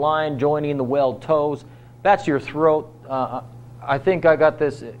to a line joining the weld toes. That's your throat. I think I got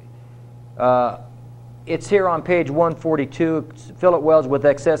this. It's here on page 142. Fillet welds with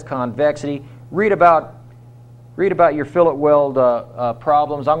excess convexity. Read about your fillet weld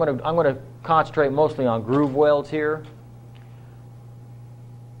problems. I'm going to concentrate mostly on groove welds here.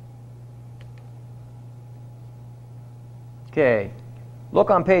 Okay. Look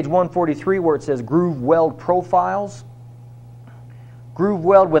on page 143 where it says groove weld profiles. Groove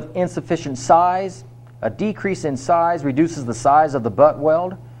weld with insufficient size. A decrease in size reduces the size of the butt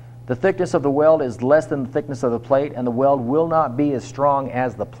weld. The thickness of the weld is less than the thickness of the plate, and the weld will not be as strong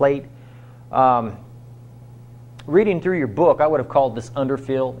as the plate. Reading through your book, I would have called this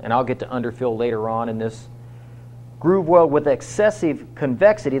underfill, and I'll get to underfill later on in this. Groove weld with excessive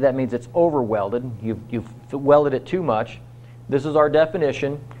convexity, that means it's over welded. You've welded it too much. This is our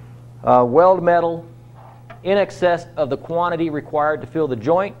definition. Weld metal in excess of the quantity required to fill the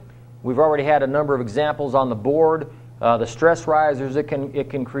joint. We've already had a number of examples on the board. The stress risers it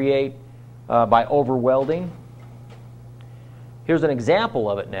can create by over welding. Here's an example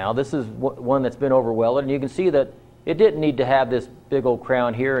of it now. This is one that's been over welded, and you can see that it didn't need to have this big old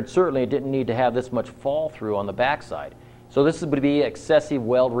crown here, and certainly it didn't need to have this much fall through on the backside. So this would be excessive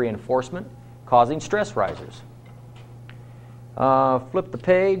weld reinforcement causing stress risers. Flip the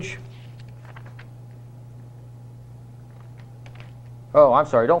page. Oh, I'm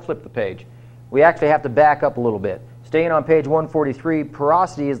sorry, don't flip the page. We actually have to back up a little bit. Staying on page 143,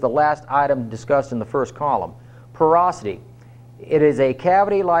 porosity is the last item discussed in the first column. Porosity. It is a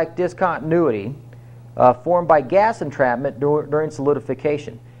cavity-like discontinuity formed by gas entrapment during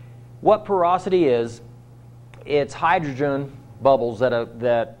solidification. What porosity is, it's hydrogen bubbles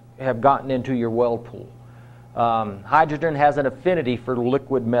that have gotten into your weld pool. Hydrogen has an affinity for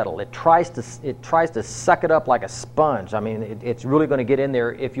liquid metal. It tries to suck it up like a sponge. I mean, it's really going to get in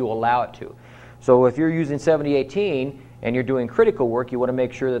there if you allow it to. So if you're using 7018 and you're doing critical work, you want to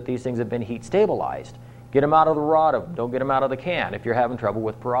make sure that these things have been heat stabilized. Get them out of the rod, don't get them out of the can if you're having trouble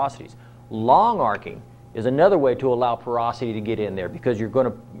with porosities. Long arcing is another way to allow porosity to get in there because you're going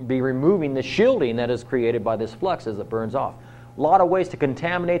to be removing the shielding that is created by this flux as it burns off. A lot of ways to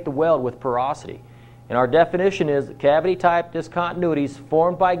contaminate the weld with porosity. And our definition is cavity-type discontinuities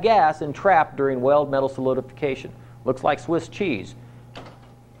formed by gas and trapped during weld metal solidification. Looks like Swiss cheese.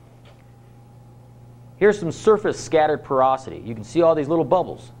 Here's some surface scattered porosity. You can see all these little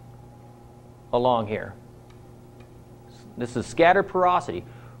bubbles along here. This is scattered porosity.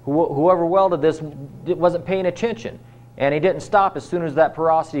 Whoever welded this wasn't paying attention, and he didn't stop as soon as that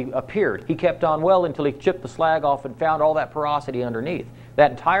porosity appeared. He kept on welding until he chipped the slag off and found all that porosity underneath.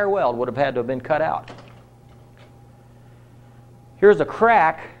 That entire weld would have had to have been cut out. Here's a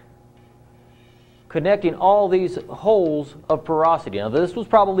crack connecting all these holes of porosity. Now this was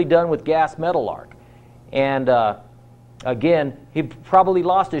probably done with gas metal arc, and again, he probably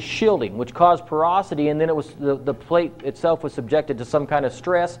lost his shielding, which caused porosity, and then it was the plate itself was subjected to some kind of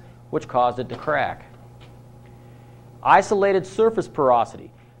stress, which caused it to crack. Isolated surface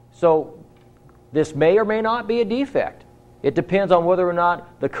porosity. So this may or may not be a defect. It depends on whether or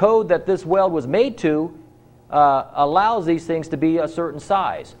not the code that this weld was made to allows these things to be a certain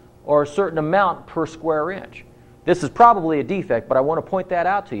size or a certain amount per square inch. This is probably a defect, but I want to point that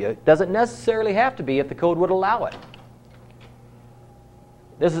out to you. It doesn't necessarily have to be if the code would allow it.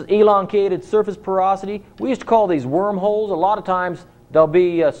 This is elongated surface porosity. We used to call these wormholes. A lot of times they'll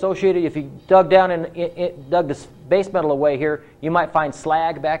be associated, if you dug down and dug this base metal away here, you might find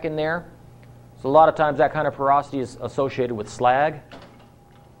slag back in there. So a lot of times that kind of porosity is associated with slag.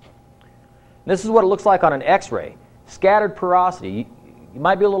 This is what it looks like on an X-ray. Scattered porosity. You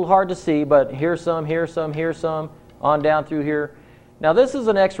might be a little hard to see, but here's some, here's some, here's some, on down through here. Now this is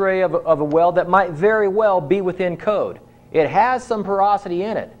an X-ray of a weld that might very well be within code. It has some porosity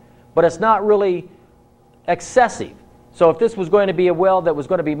in it, but it's not really excessive. So if this was going to be a weld that was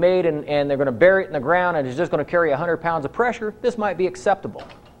going to be made and they're going to bury it in the ground and it's just going to carry 100 pounds of pressure, this might be acceptable.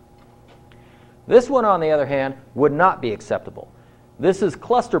 This one, on the other hand, would not be acceptable. This is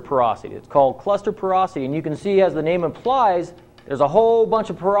cluster porosity. It's called cluster porosity, and you can see, as the name implies, there's a whole bunch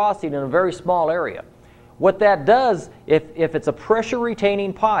of porosity in a very small area. What that does, if it's a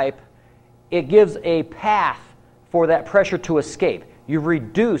pressure-retaining pipe, it gives a path for that pressure to escape. You've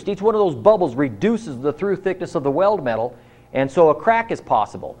reduced, each one of those bubbles reduces the through thickness of the weld metal, and so a crack is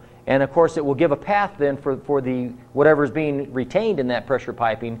possible. And of course it will give a path then for the whatever is being retained in that pressure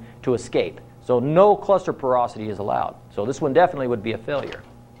piping to escape. So no cluster porosity is allowed. So this one definitely would be a failure.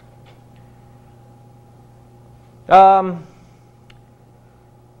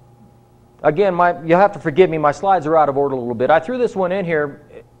 Again, you'll have to forgive me, my slides are out of order a little bit. I threw this one in here.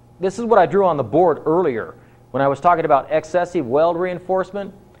 This is what I drew on the board earlier when I was talking about excessive weld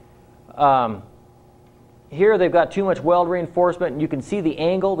reinforcement. Here they've got too much weld reinforcement, and you can see the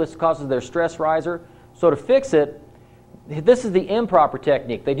angle. This causes their stress riser. So to fix it, this is the improper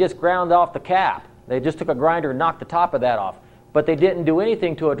technique. They just ground off the cap. They just took a grinder and knocked the top of that off. But they didn't do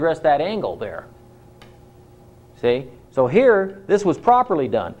anything to address that angle there. See? So here, this was properly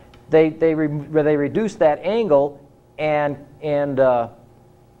done. They reduced that angle and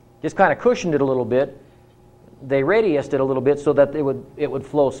just kind of cushioned it a little bit. They radiused it a little bit so that it would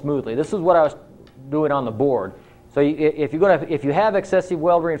flow smoothly. This is what I was doing on the board. So if you have excessive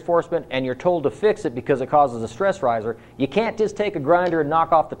weld reinforcement and you're told to fix it because it causes a stress riser, you can't just take a grinder and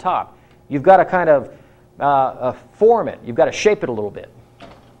knock off the top. You've got to kind of form it. You've got to shape it a little bit.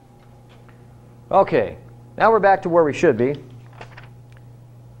 Okay, now we're back to where we should be.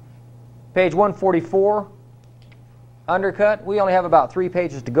 Page 144, undercut. We only have about 3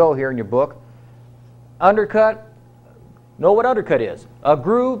 pages to go here in your book. Undercut. Know what undercut is. A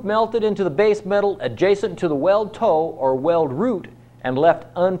groove melted into the base metal adjacent to the weld toe or weld root and left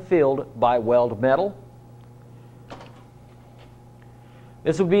unfilled by weld metal.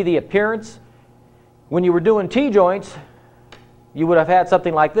 This would be the appearance. When you were doing T-joints, you would have had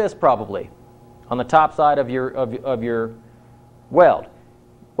something like this probably on the top side of your weld.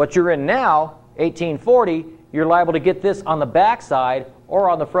 What you're in now, 1840, you're liable to get this on the back side or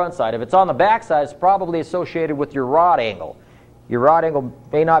on the front side. If it's on the back side, it's probably associated with your rod angle. Your rod angle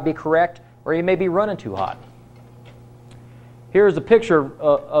may not be correct, or you may be running too hot. Here's a picture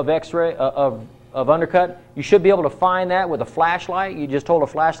of X-ray of undercut. You should be able to find that with a flashlight. You just hold a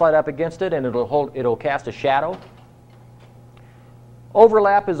flashlight up against it, and it'll cast a shadow.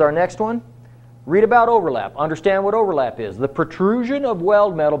 Overlap is our next one. Read about overlap. Understand what overlap is. The protrusion of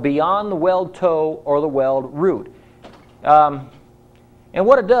weld metal beyond the weld toe or the weld root. And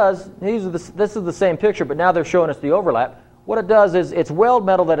what it does, this is the same picture, but now they're showing us the overlap. What it does is it's weld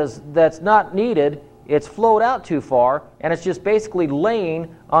metal that's not needed, it's flowed out too far, and it's just basically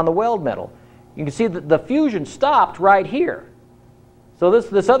laying on the weld metal. You can see that the fusion stopped right here. So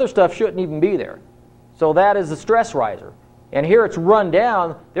this other stuff shouldn't even be there. So that is the stress riser. And here it's run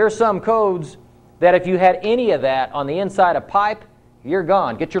down. There's some codes that if you had any of that on the inside of pipe, you're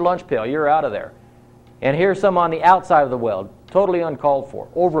gone. Get your lunch pail. You're out of there. And here's some on the outside of the weld. Totally uncalled for.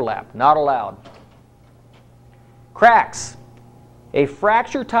 Overlap. Not allowed. Cracks. A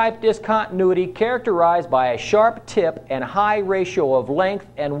fracture-type discontinuity characterized by a sharp tip and high ratio of length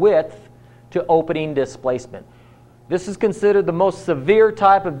and width to opening displacement. This is considered the most severe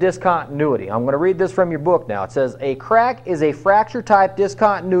type of discontinuity. I'm going to read this from your book now. It says, a crack is a fracture-type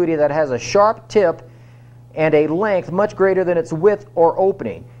discontinuity that has a sharp tip and a length much greater than its width or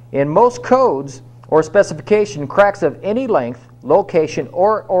opening. In most codes or specification, cracks of any length, location,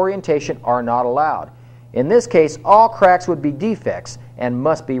 or orientation are not allowed. In this case, all cracks would be defects and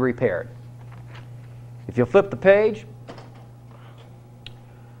must be repaired. If you'll flip the page,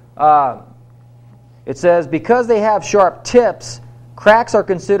 it says, because they have sharp tips, cracks are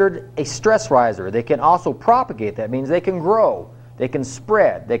considered a stress riser. They can also propagate. That means they can grow. They can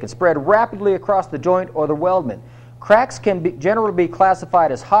spread. They can spread rapidly across the joint or the weldment. Cracks can generally be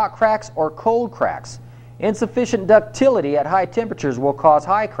classified as hot cracks or cold cracks. Insufficient ductility at high temperatures will cause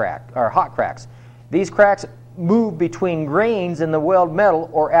hot cracks. These cracks move between grains in the weld metal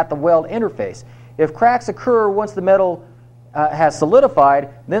or at the weld interface. If cracks occur once the metal has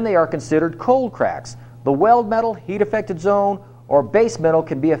solidified, then they are considered cold cracks. The weld metal, heat affected zone, or base metal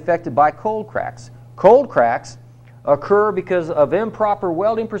can be affected by cold cracks. Cold cracks occur because of improper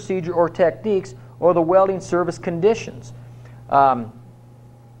welding procedure or techniques or the welding service conditions. We're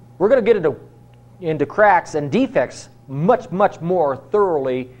going to get into cracks and defects much more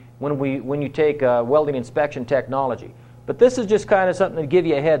thoroughly when you take welding inspection technology. But this is just kind of something to give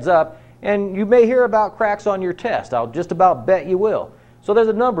you a heads up. And you may hear about cracks on your test. I'll just about bet you will. So there's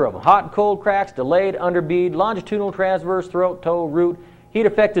a number of them. Hot and cold cracks, delayed, underbead, longitudinal, transverse, throat, toe, root, heat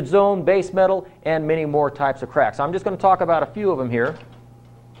affected zone, base metal, and many more types of cracks. I'm just going to talk about a few of them here.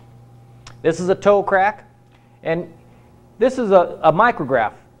 This is a toe crack, and this is a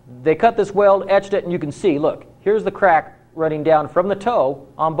micrograph. They cut this weld, etched it, and you can see, look, here's the crack running down from the toe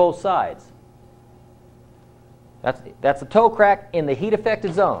on both sides. That's a toe crack in the heat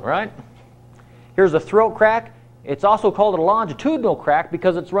affected zone, right? Here's a throat crack. It's also called a longitudinal crack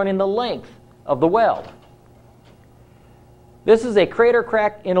because it's running the length of the weld. This is a crater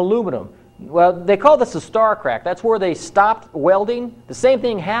crack in aluminum. Well, they call this a star crack. That's where they stopped welding. The same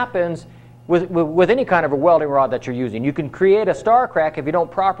thing happens with any kind of a welding rod that you're using. You can create a star crack if you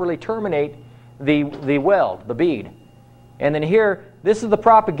don't properly terminate the weld, the bead. And then here, this is the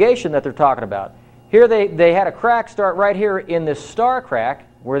propagation that they're talking about. Here they had a crack start right here in this star crack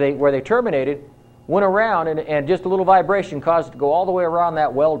where they terminated, went around, and just a little vibration caused it to go all the way around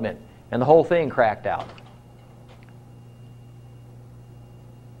that weldment, and the whole thing cracked out.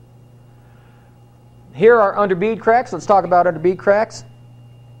 Here are underbead cracks. Let's talk about underbead cracks.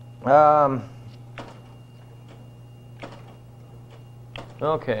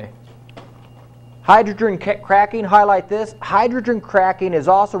 Okay. Hydrogen cracking, highlight this. Hydrogen cracking is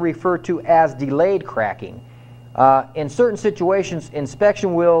also referred to as delayed cracking. In certain situations,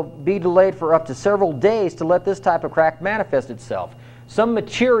 inspection will be delayed for up to several days to let this type of crack manifest itself. Some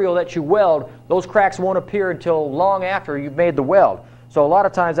material that you weld, those cracks won't appear until long after you've made the weld. So a lot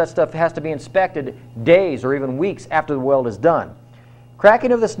of times that stuff has to be inspected days or even weeks after the weld is done.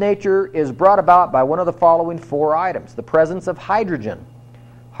 Cracking of this nature is brought about by one of the following 4 items: the presence of hydrogen,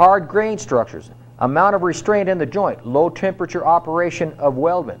 hard grain structures, amount of restraint in the joint, low temperature operation of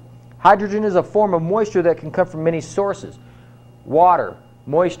weldment. Hydrogen is a form of moisture that can come from many sources: water,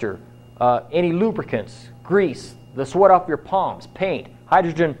 moisture, any lubricants, grease, the sweat off your palms, paint.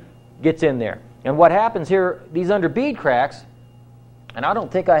 Hydrogen gets in there. And what happens here, these underbead cracks, and I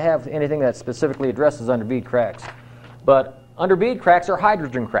don't think I have anything that specifically addresses underbead cracks, but underbead cracks are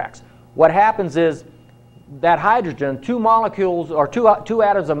hydrogen cracks. What happens is that hydrogen, 2 molecules or two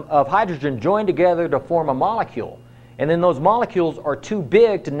atoms of hydrogen join together to form a molecule. And then those molecules are too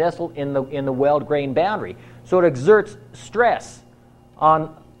big to nestle in the weld grain boundary. So it exerts stress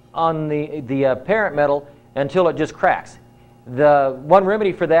on the parent metal until it just cracks. The one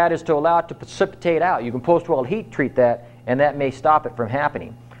remedy for that is to allow it to precipitate out. You can post-weld heat treat that, and that may stop it from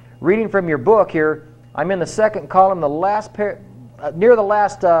happening. Reading from your book here, I'm in the second column, the last near the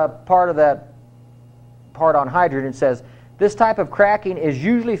last part of that part on hydrogen. Says, this type of cracking is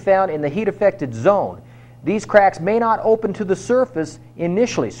usually found in the heat-affected zone. These cracks may not open to the surface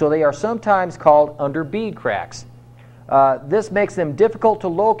initially, so they are sometimes called underbead cracks. This makes them difficult to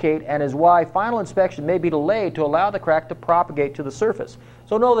locate and is why final inspection may be delayed to allow the crack to propagate to the surface.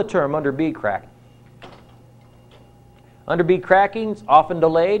 So know the term underbead crack. Underbead cracking is often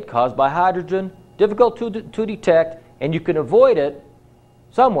delayed, caused by hydrogen, difficult to detect, and you can avoid it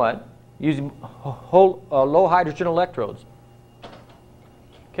somewhat using low hydrogen electrodes.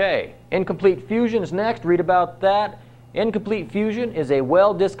 Okay, incomplete fusion is next. Read about that. Incomplete fusion is a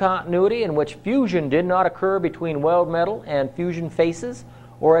weld discontinuity in which fusion did not occur between weld metal and fusion faces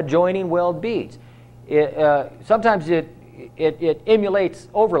or adjoining weld beads. Sometimes it emulates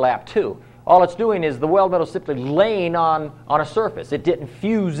overlap too. All it's doing is the weld metal simply laying on a surface. It didn't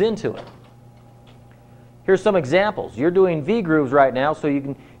fuse into it. Here's some examples. You're doing V-grooves right now, so you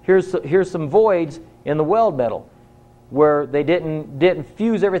can here's some voids in the weld metal where they didn't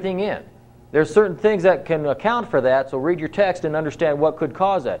fuse everything in. There's certain things that can account for that, so read your text and understand what could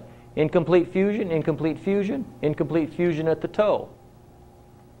cause that. Incomplete fusion, incomplete fusion, incomplete fusion at the toe.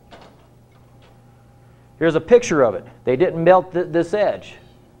 Here's a picture of it. They didn't melt this edge.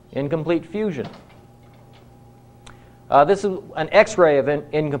 Incomplete fusion. This is an X-ray of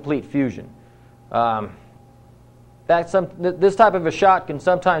incomplete fusion. This type of a shot can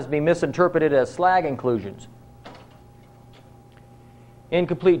sometimes be misinterpreted as slag inclusions.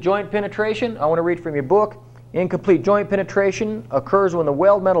 Incomplete joint penetration, I want to read from your book. Incomplete joint penetration occurs when the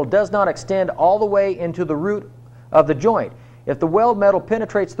weld metal does not extend all the way into the root of the joint. If the weld metal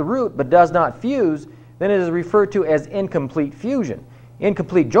penetrates the root but does not fuse, then it is referred to as incomplete fusion.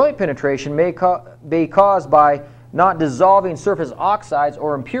 Incomplete joint penetration may be caused by not dissolving surface oxides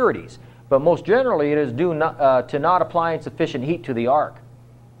or impurities, but most generally it is due to not applying sufficient heat to the arc.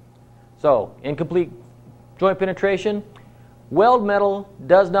 So, incomplete joint penetration. Weld metal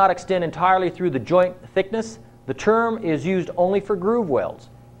does not extend entirely through the joint thickness. The term is used only for groove welds.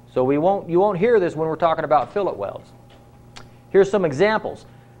 So you won't hear this when we're talking about fillet welds. Here's some examples.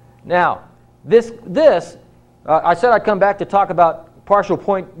 Now, I said I'd come back to talk about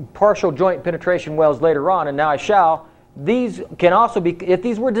partial joint penetration welds later on, and now I shall. These can also be, if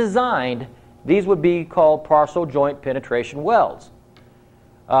these were designed, these would be called partial joint penetration welds.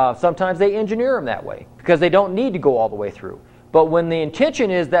 Sometimes they engineer them that way because they don't need to go all the way through. But when the intention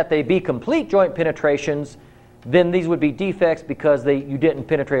is that they be complete joint penetrations, then these would be defects because you didn't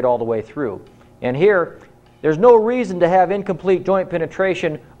penetrate all the way through. And here, there's no reason to have incomplete joint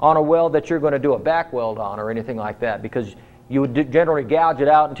penetration on a weld that you're going to do a back weld on or anything like that, because you would generally gouge it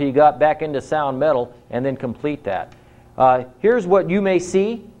out until you got back into sound metal and then complete that. Here's what you may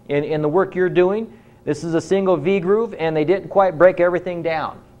see in the work you're doing. This is a single V-groove, and they didn't quite break everything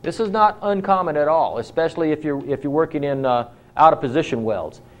down. This is not uncommon at all, especially if you're working in out-of-position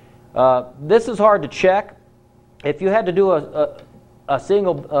welds. This is hard to check. If you had to do a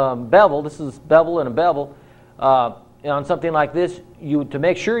single bevel, this is bevel and a bevel, on something like this, to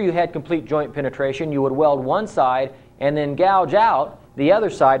make sure you had complete joint penetration, you would weld one side and then gouge out the other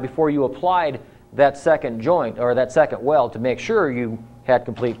side before you applied that second joint or that second weld to make sure you had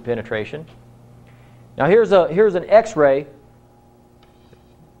complete penetration. Now here's an X-ray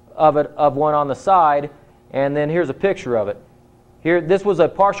of one on the side, and then here's a picture of it. Here, this was a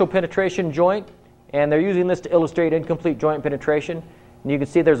partial penetration joint, and they're using this to illustrate incomplete joint penetration. And you can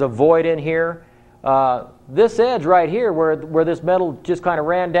see there's a void in here. This edge right here, where this metal just kind of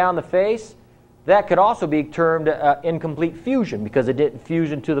ran down the face, that could also be termed incomplete fusion because it didn't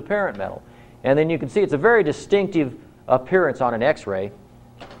fusion to the parent metal. And then you can see it's a very distinctive appearance on an X-ray.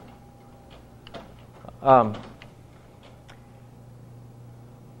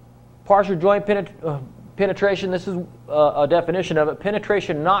 Partial joint penetration, this is a definition of it.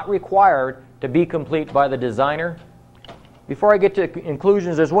 Penetration not required to be complete by the designer. Before I get to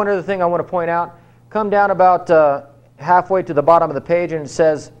inclusions, there's one other thing I want to point out. Come down about halfway to the bottom of the page and it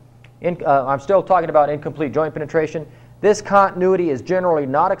says, I'm still talking about incomplete joint penetration. This continuity is generally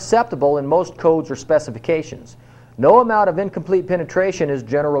not acceptable in most codes or specifications. No amount of incomplete penetration is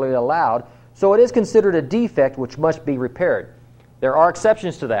generally allowed, so it is considered a defect which must be repaired. There are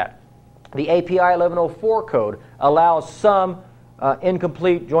exceptions to that. The API 1104 code allows some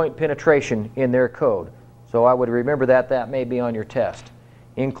incomplete joint penetration in their code. So I would remember that. That may be on your test.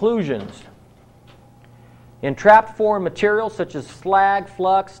 Inclusions. In trapped form materials such as slag,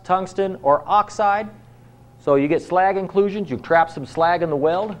 flux, tungsten, or oxide. So you get slag inclusions. You trap some slag in the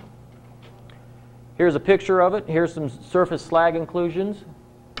weld. Here's a picture of it. Here's some surface slag inclusions.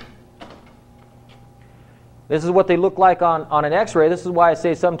 This is what they look like on an X-ray. This is why I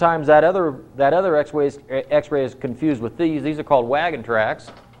say sometimes that other X-ray is confused with these. These are called wagon tracks.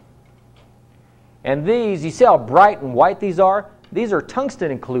 And these, you see how bright and white these are? These are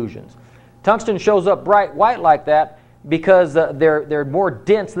tungsten inclusions. Tungsten shows up bright white like that because they're more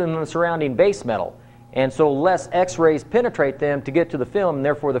dense than the surrounding base metal. And so less X-rays penetrate them to get to the film, and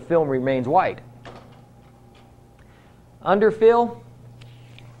therefore the film remains white. Underfill.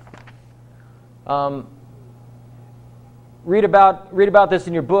 Read about this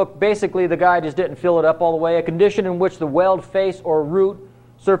in your book. Basically, the guy just didn't fill it up all the way. A condition in which the weld face or root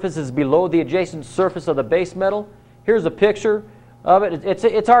surface is below the adjacent surface of the base metal. Here's a picture of it.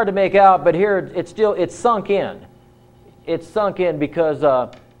 It's hard to make out, but here it's sunk in. It's sunk in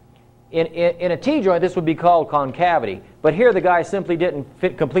because in a T-joint this would be called concavity. But here the guy simply didn't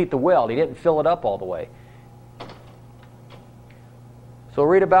complete the weld. He didn't fill it up all the way. So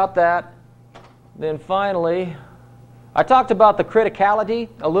read about that. Then finally, I talked about the criticality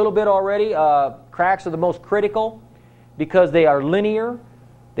a little bit already. Cracks are the most critical because they are linear.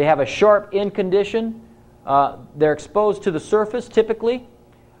 They have a sharp end condition. They're exposed to the surface typically.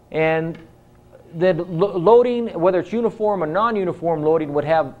 And then loading, whether it's uniform or non-uniform loading, would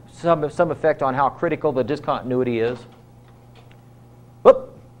have some effect on how critical the discontinuity is.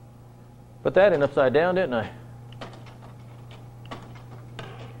 Whoop! Put that in upside down, didn't I?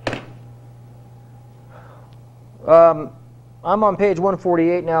 I'm on page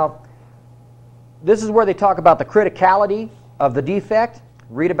 148 now. This is where they talk about the criticality of the defect.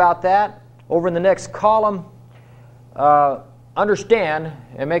 Read about that. Over in the next column, understand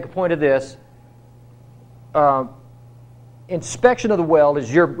and make a point of this. Inspection of the weld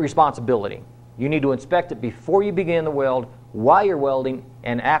is your responsibility. You need to inspect it before you begin the weld, while you're welding,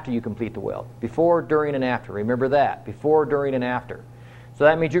 and after you complete the weld. Before, during, and after. Remember that. Before, during, and after. So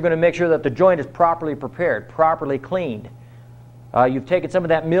that means you're going to make sure that the joint is properly prepared, properly cleaned. You've taken some of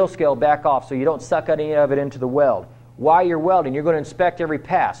that mill scale back off so you don't suck any of it into the weld. While you're welding, you're going to inspect every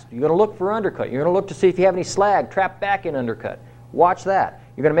pass. You're going to look for undercut. You're going to look to see if you have any slag trapped back in undercut. Watch that.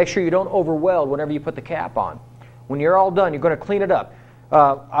 You're going to make sure you don't overweld whenever you put the cap on. When you're all done, you're going to clean it up.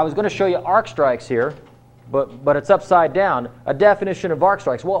 I was going to show you arc strikes here, but it's upside down. A definition of arc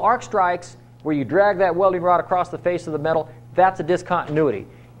strikes. Well, arc strikes, where you drag that welding rod across the face of the metal, that's a discontinuity.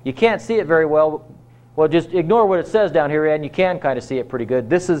 You can't see it very well. Well, just ignore what it says down here, and you can kind of see it pretty good.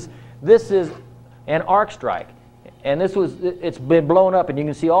 This is an arc strike, and it's been blown up, and you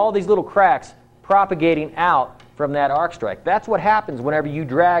can see all these little cracks propagating out from that arc strike. That's what happens whenever you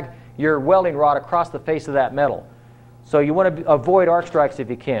drag your welding rod across the face of that metal. So you want to avoid arc strikes if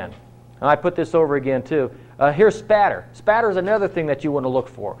you can. And I put this over again too. Here's spatter. Spatter is another thing that you want to look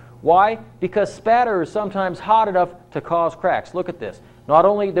for. Why? Because spatter is sometimes hot enough to cause cracks. Look at this. Not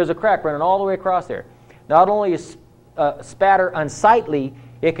only there's a crack running all the way across there. Not only is spatter unsightly,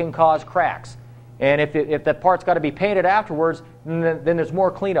 it can cause cracks. And if that part's got to be painted afterwards, then there's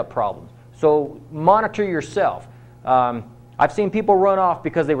more cleanup problems. So monitor yourself. I've seen people run off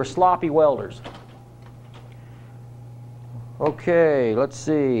because they were sloppy welders. Okay, let's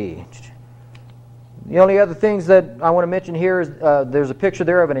see. The only other things that I want to mention here is there's a picture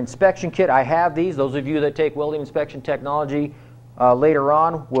there of an inspection kit. I have these. Those of you that take welding inspection technology later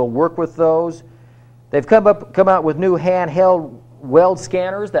on will work with those. They've come out with new handheld weld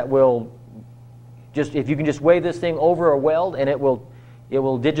scanners that will just, if you can just wave this thing over a weld, and it will It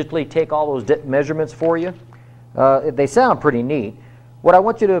will digitally take all those measurements for you. They sound pretty neat. What I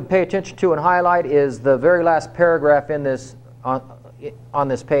want you to pay attention to and highlight is the very last paragraph in this on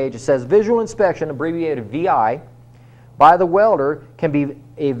this page. It says, visual inspection, abbreviated VI, by the welder can be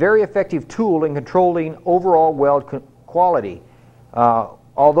a very effective tool in controlling overall weld quality.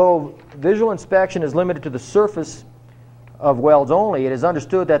 Although visual inspection is limited to the surface of welds only, it is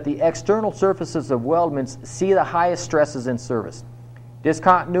understood that the external surfaces of weldments see the highest stresses in service.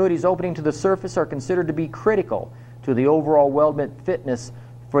 Discontinuities opening to the surface are considered to be critical to the overall weldment fitness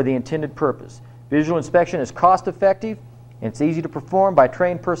for the intended purpose. Visual inspection is cost effective and it's easy to perform by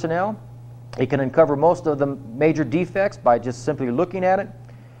trained personnel. It can uncover most of the major defects by just simply looking at it.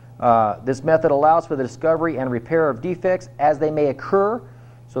 This method allows for the discovery and repair of defects as they may occur,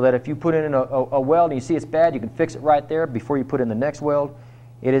 so that if you put in a weld and you see it's bad, you can fix it right there before you put in the next weld.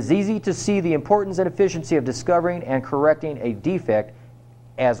 It is easy to see the importance and efficiency of discovering and correcting a defect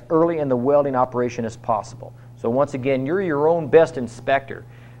as early in the welding operation as possible. So once again, you're your own best inspector.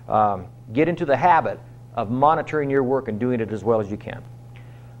 Get into the habit of monitoring your work and doing it as well as you can.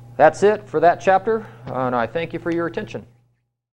 That's it for that chapter, and I thank you for your attention.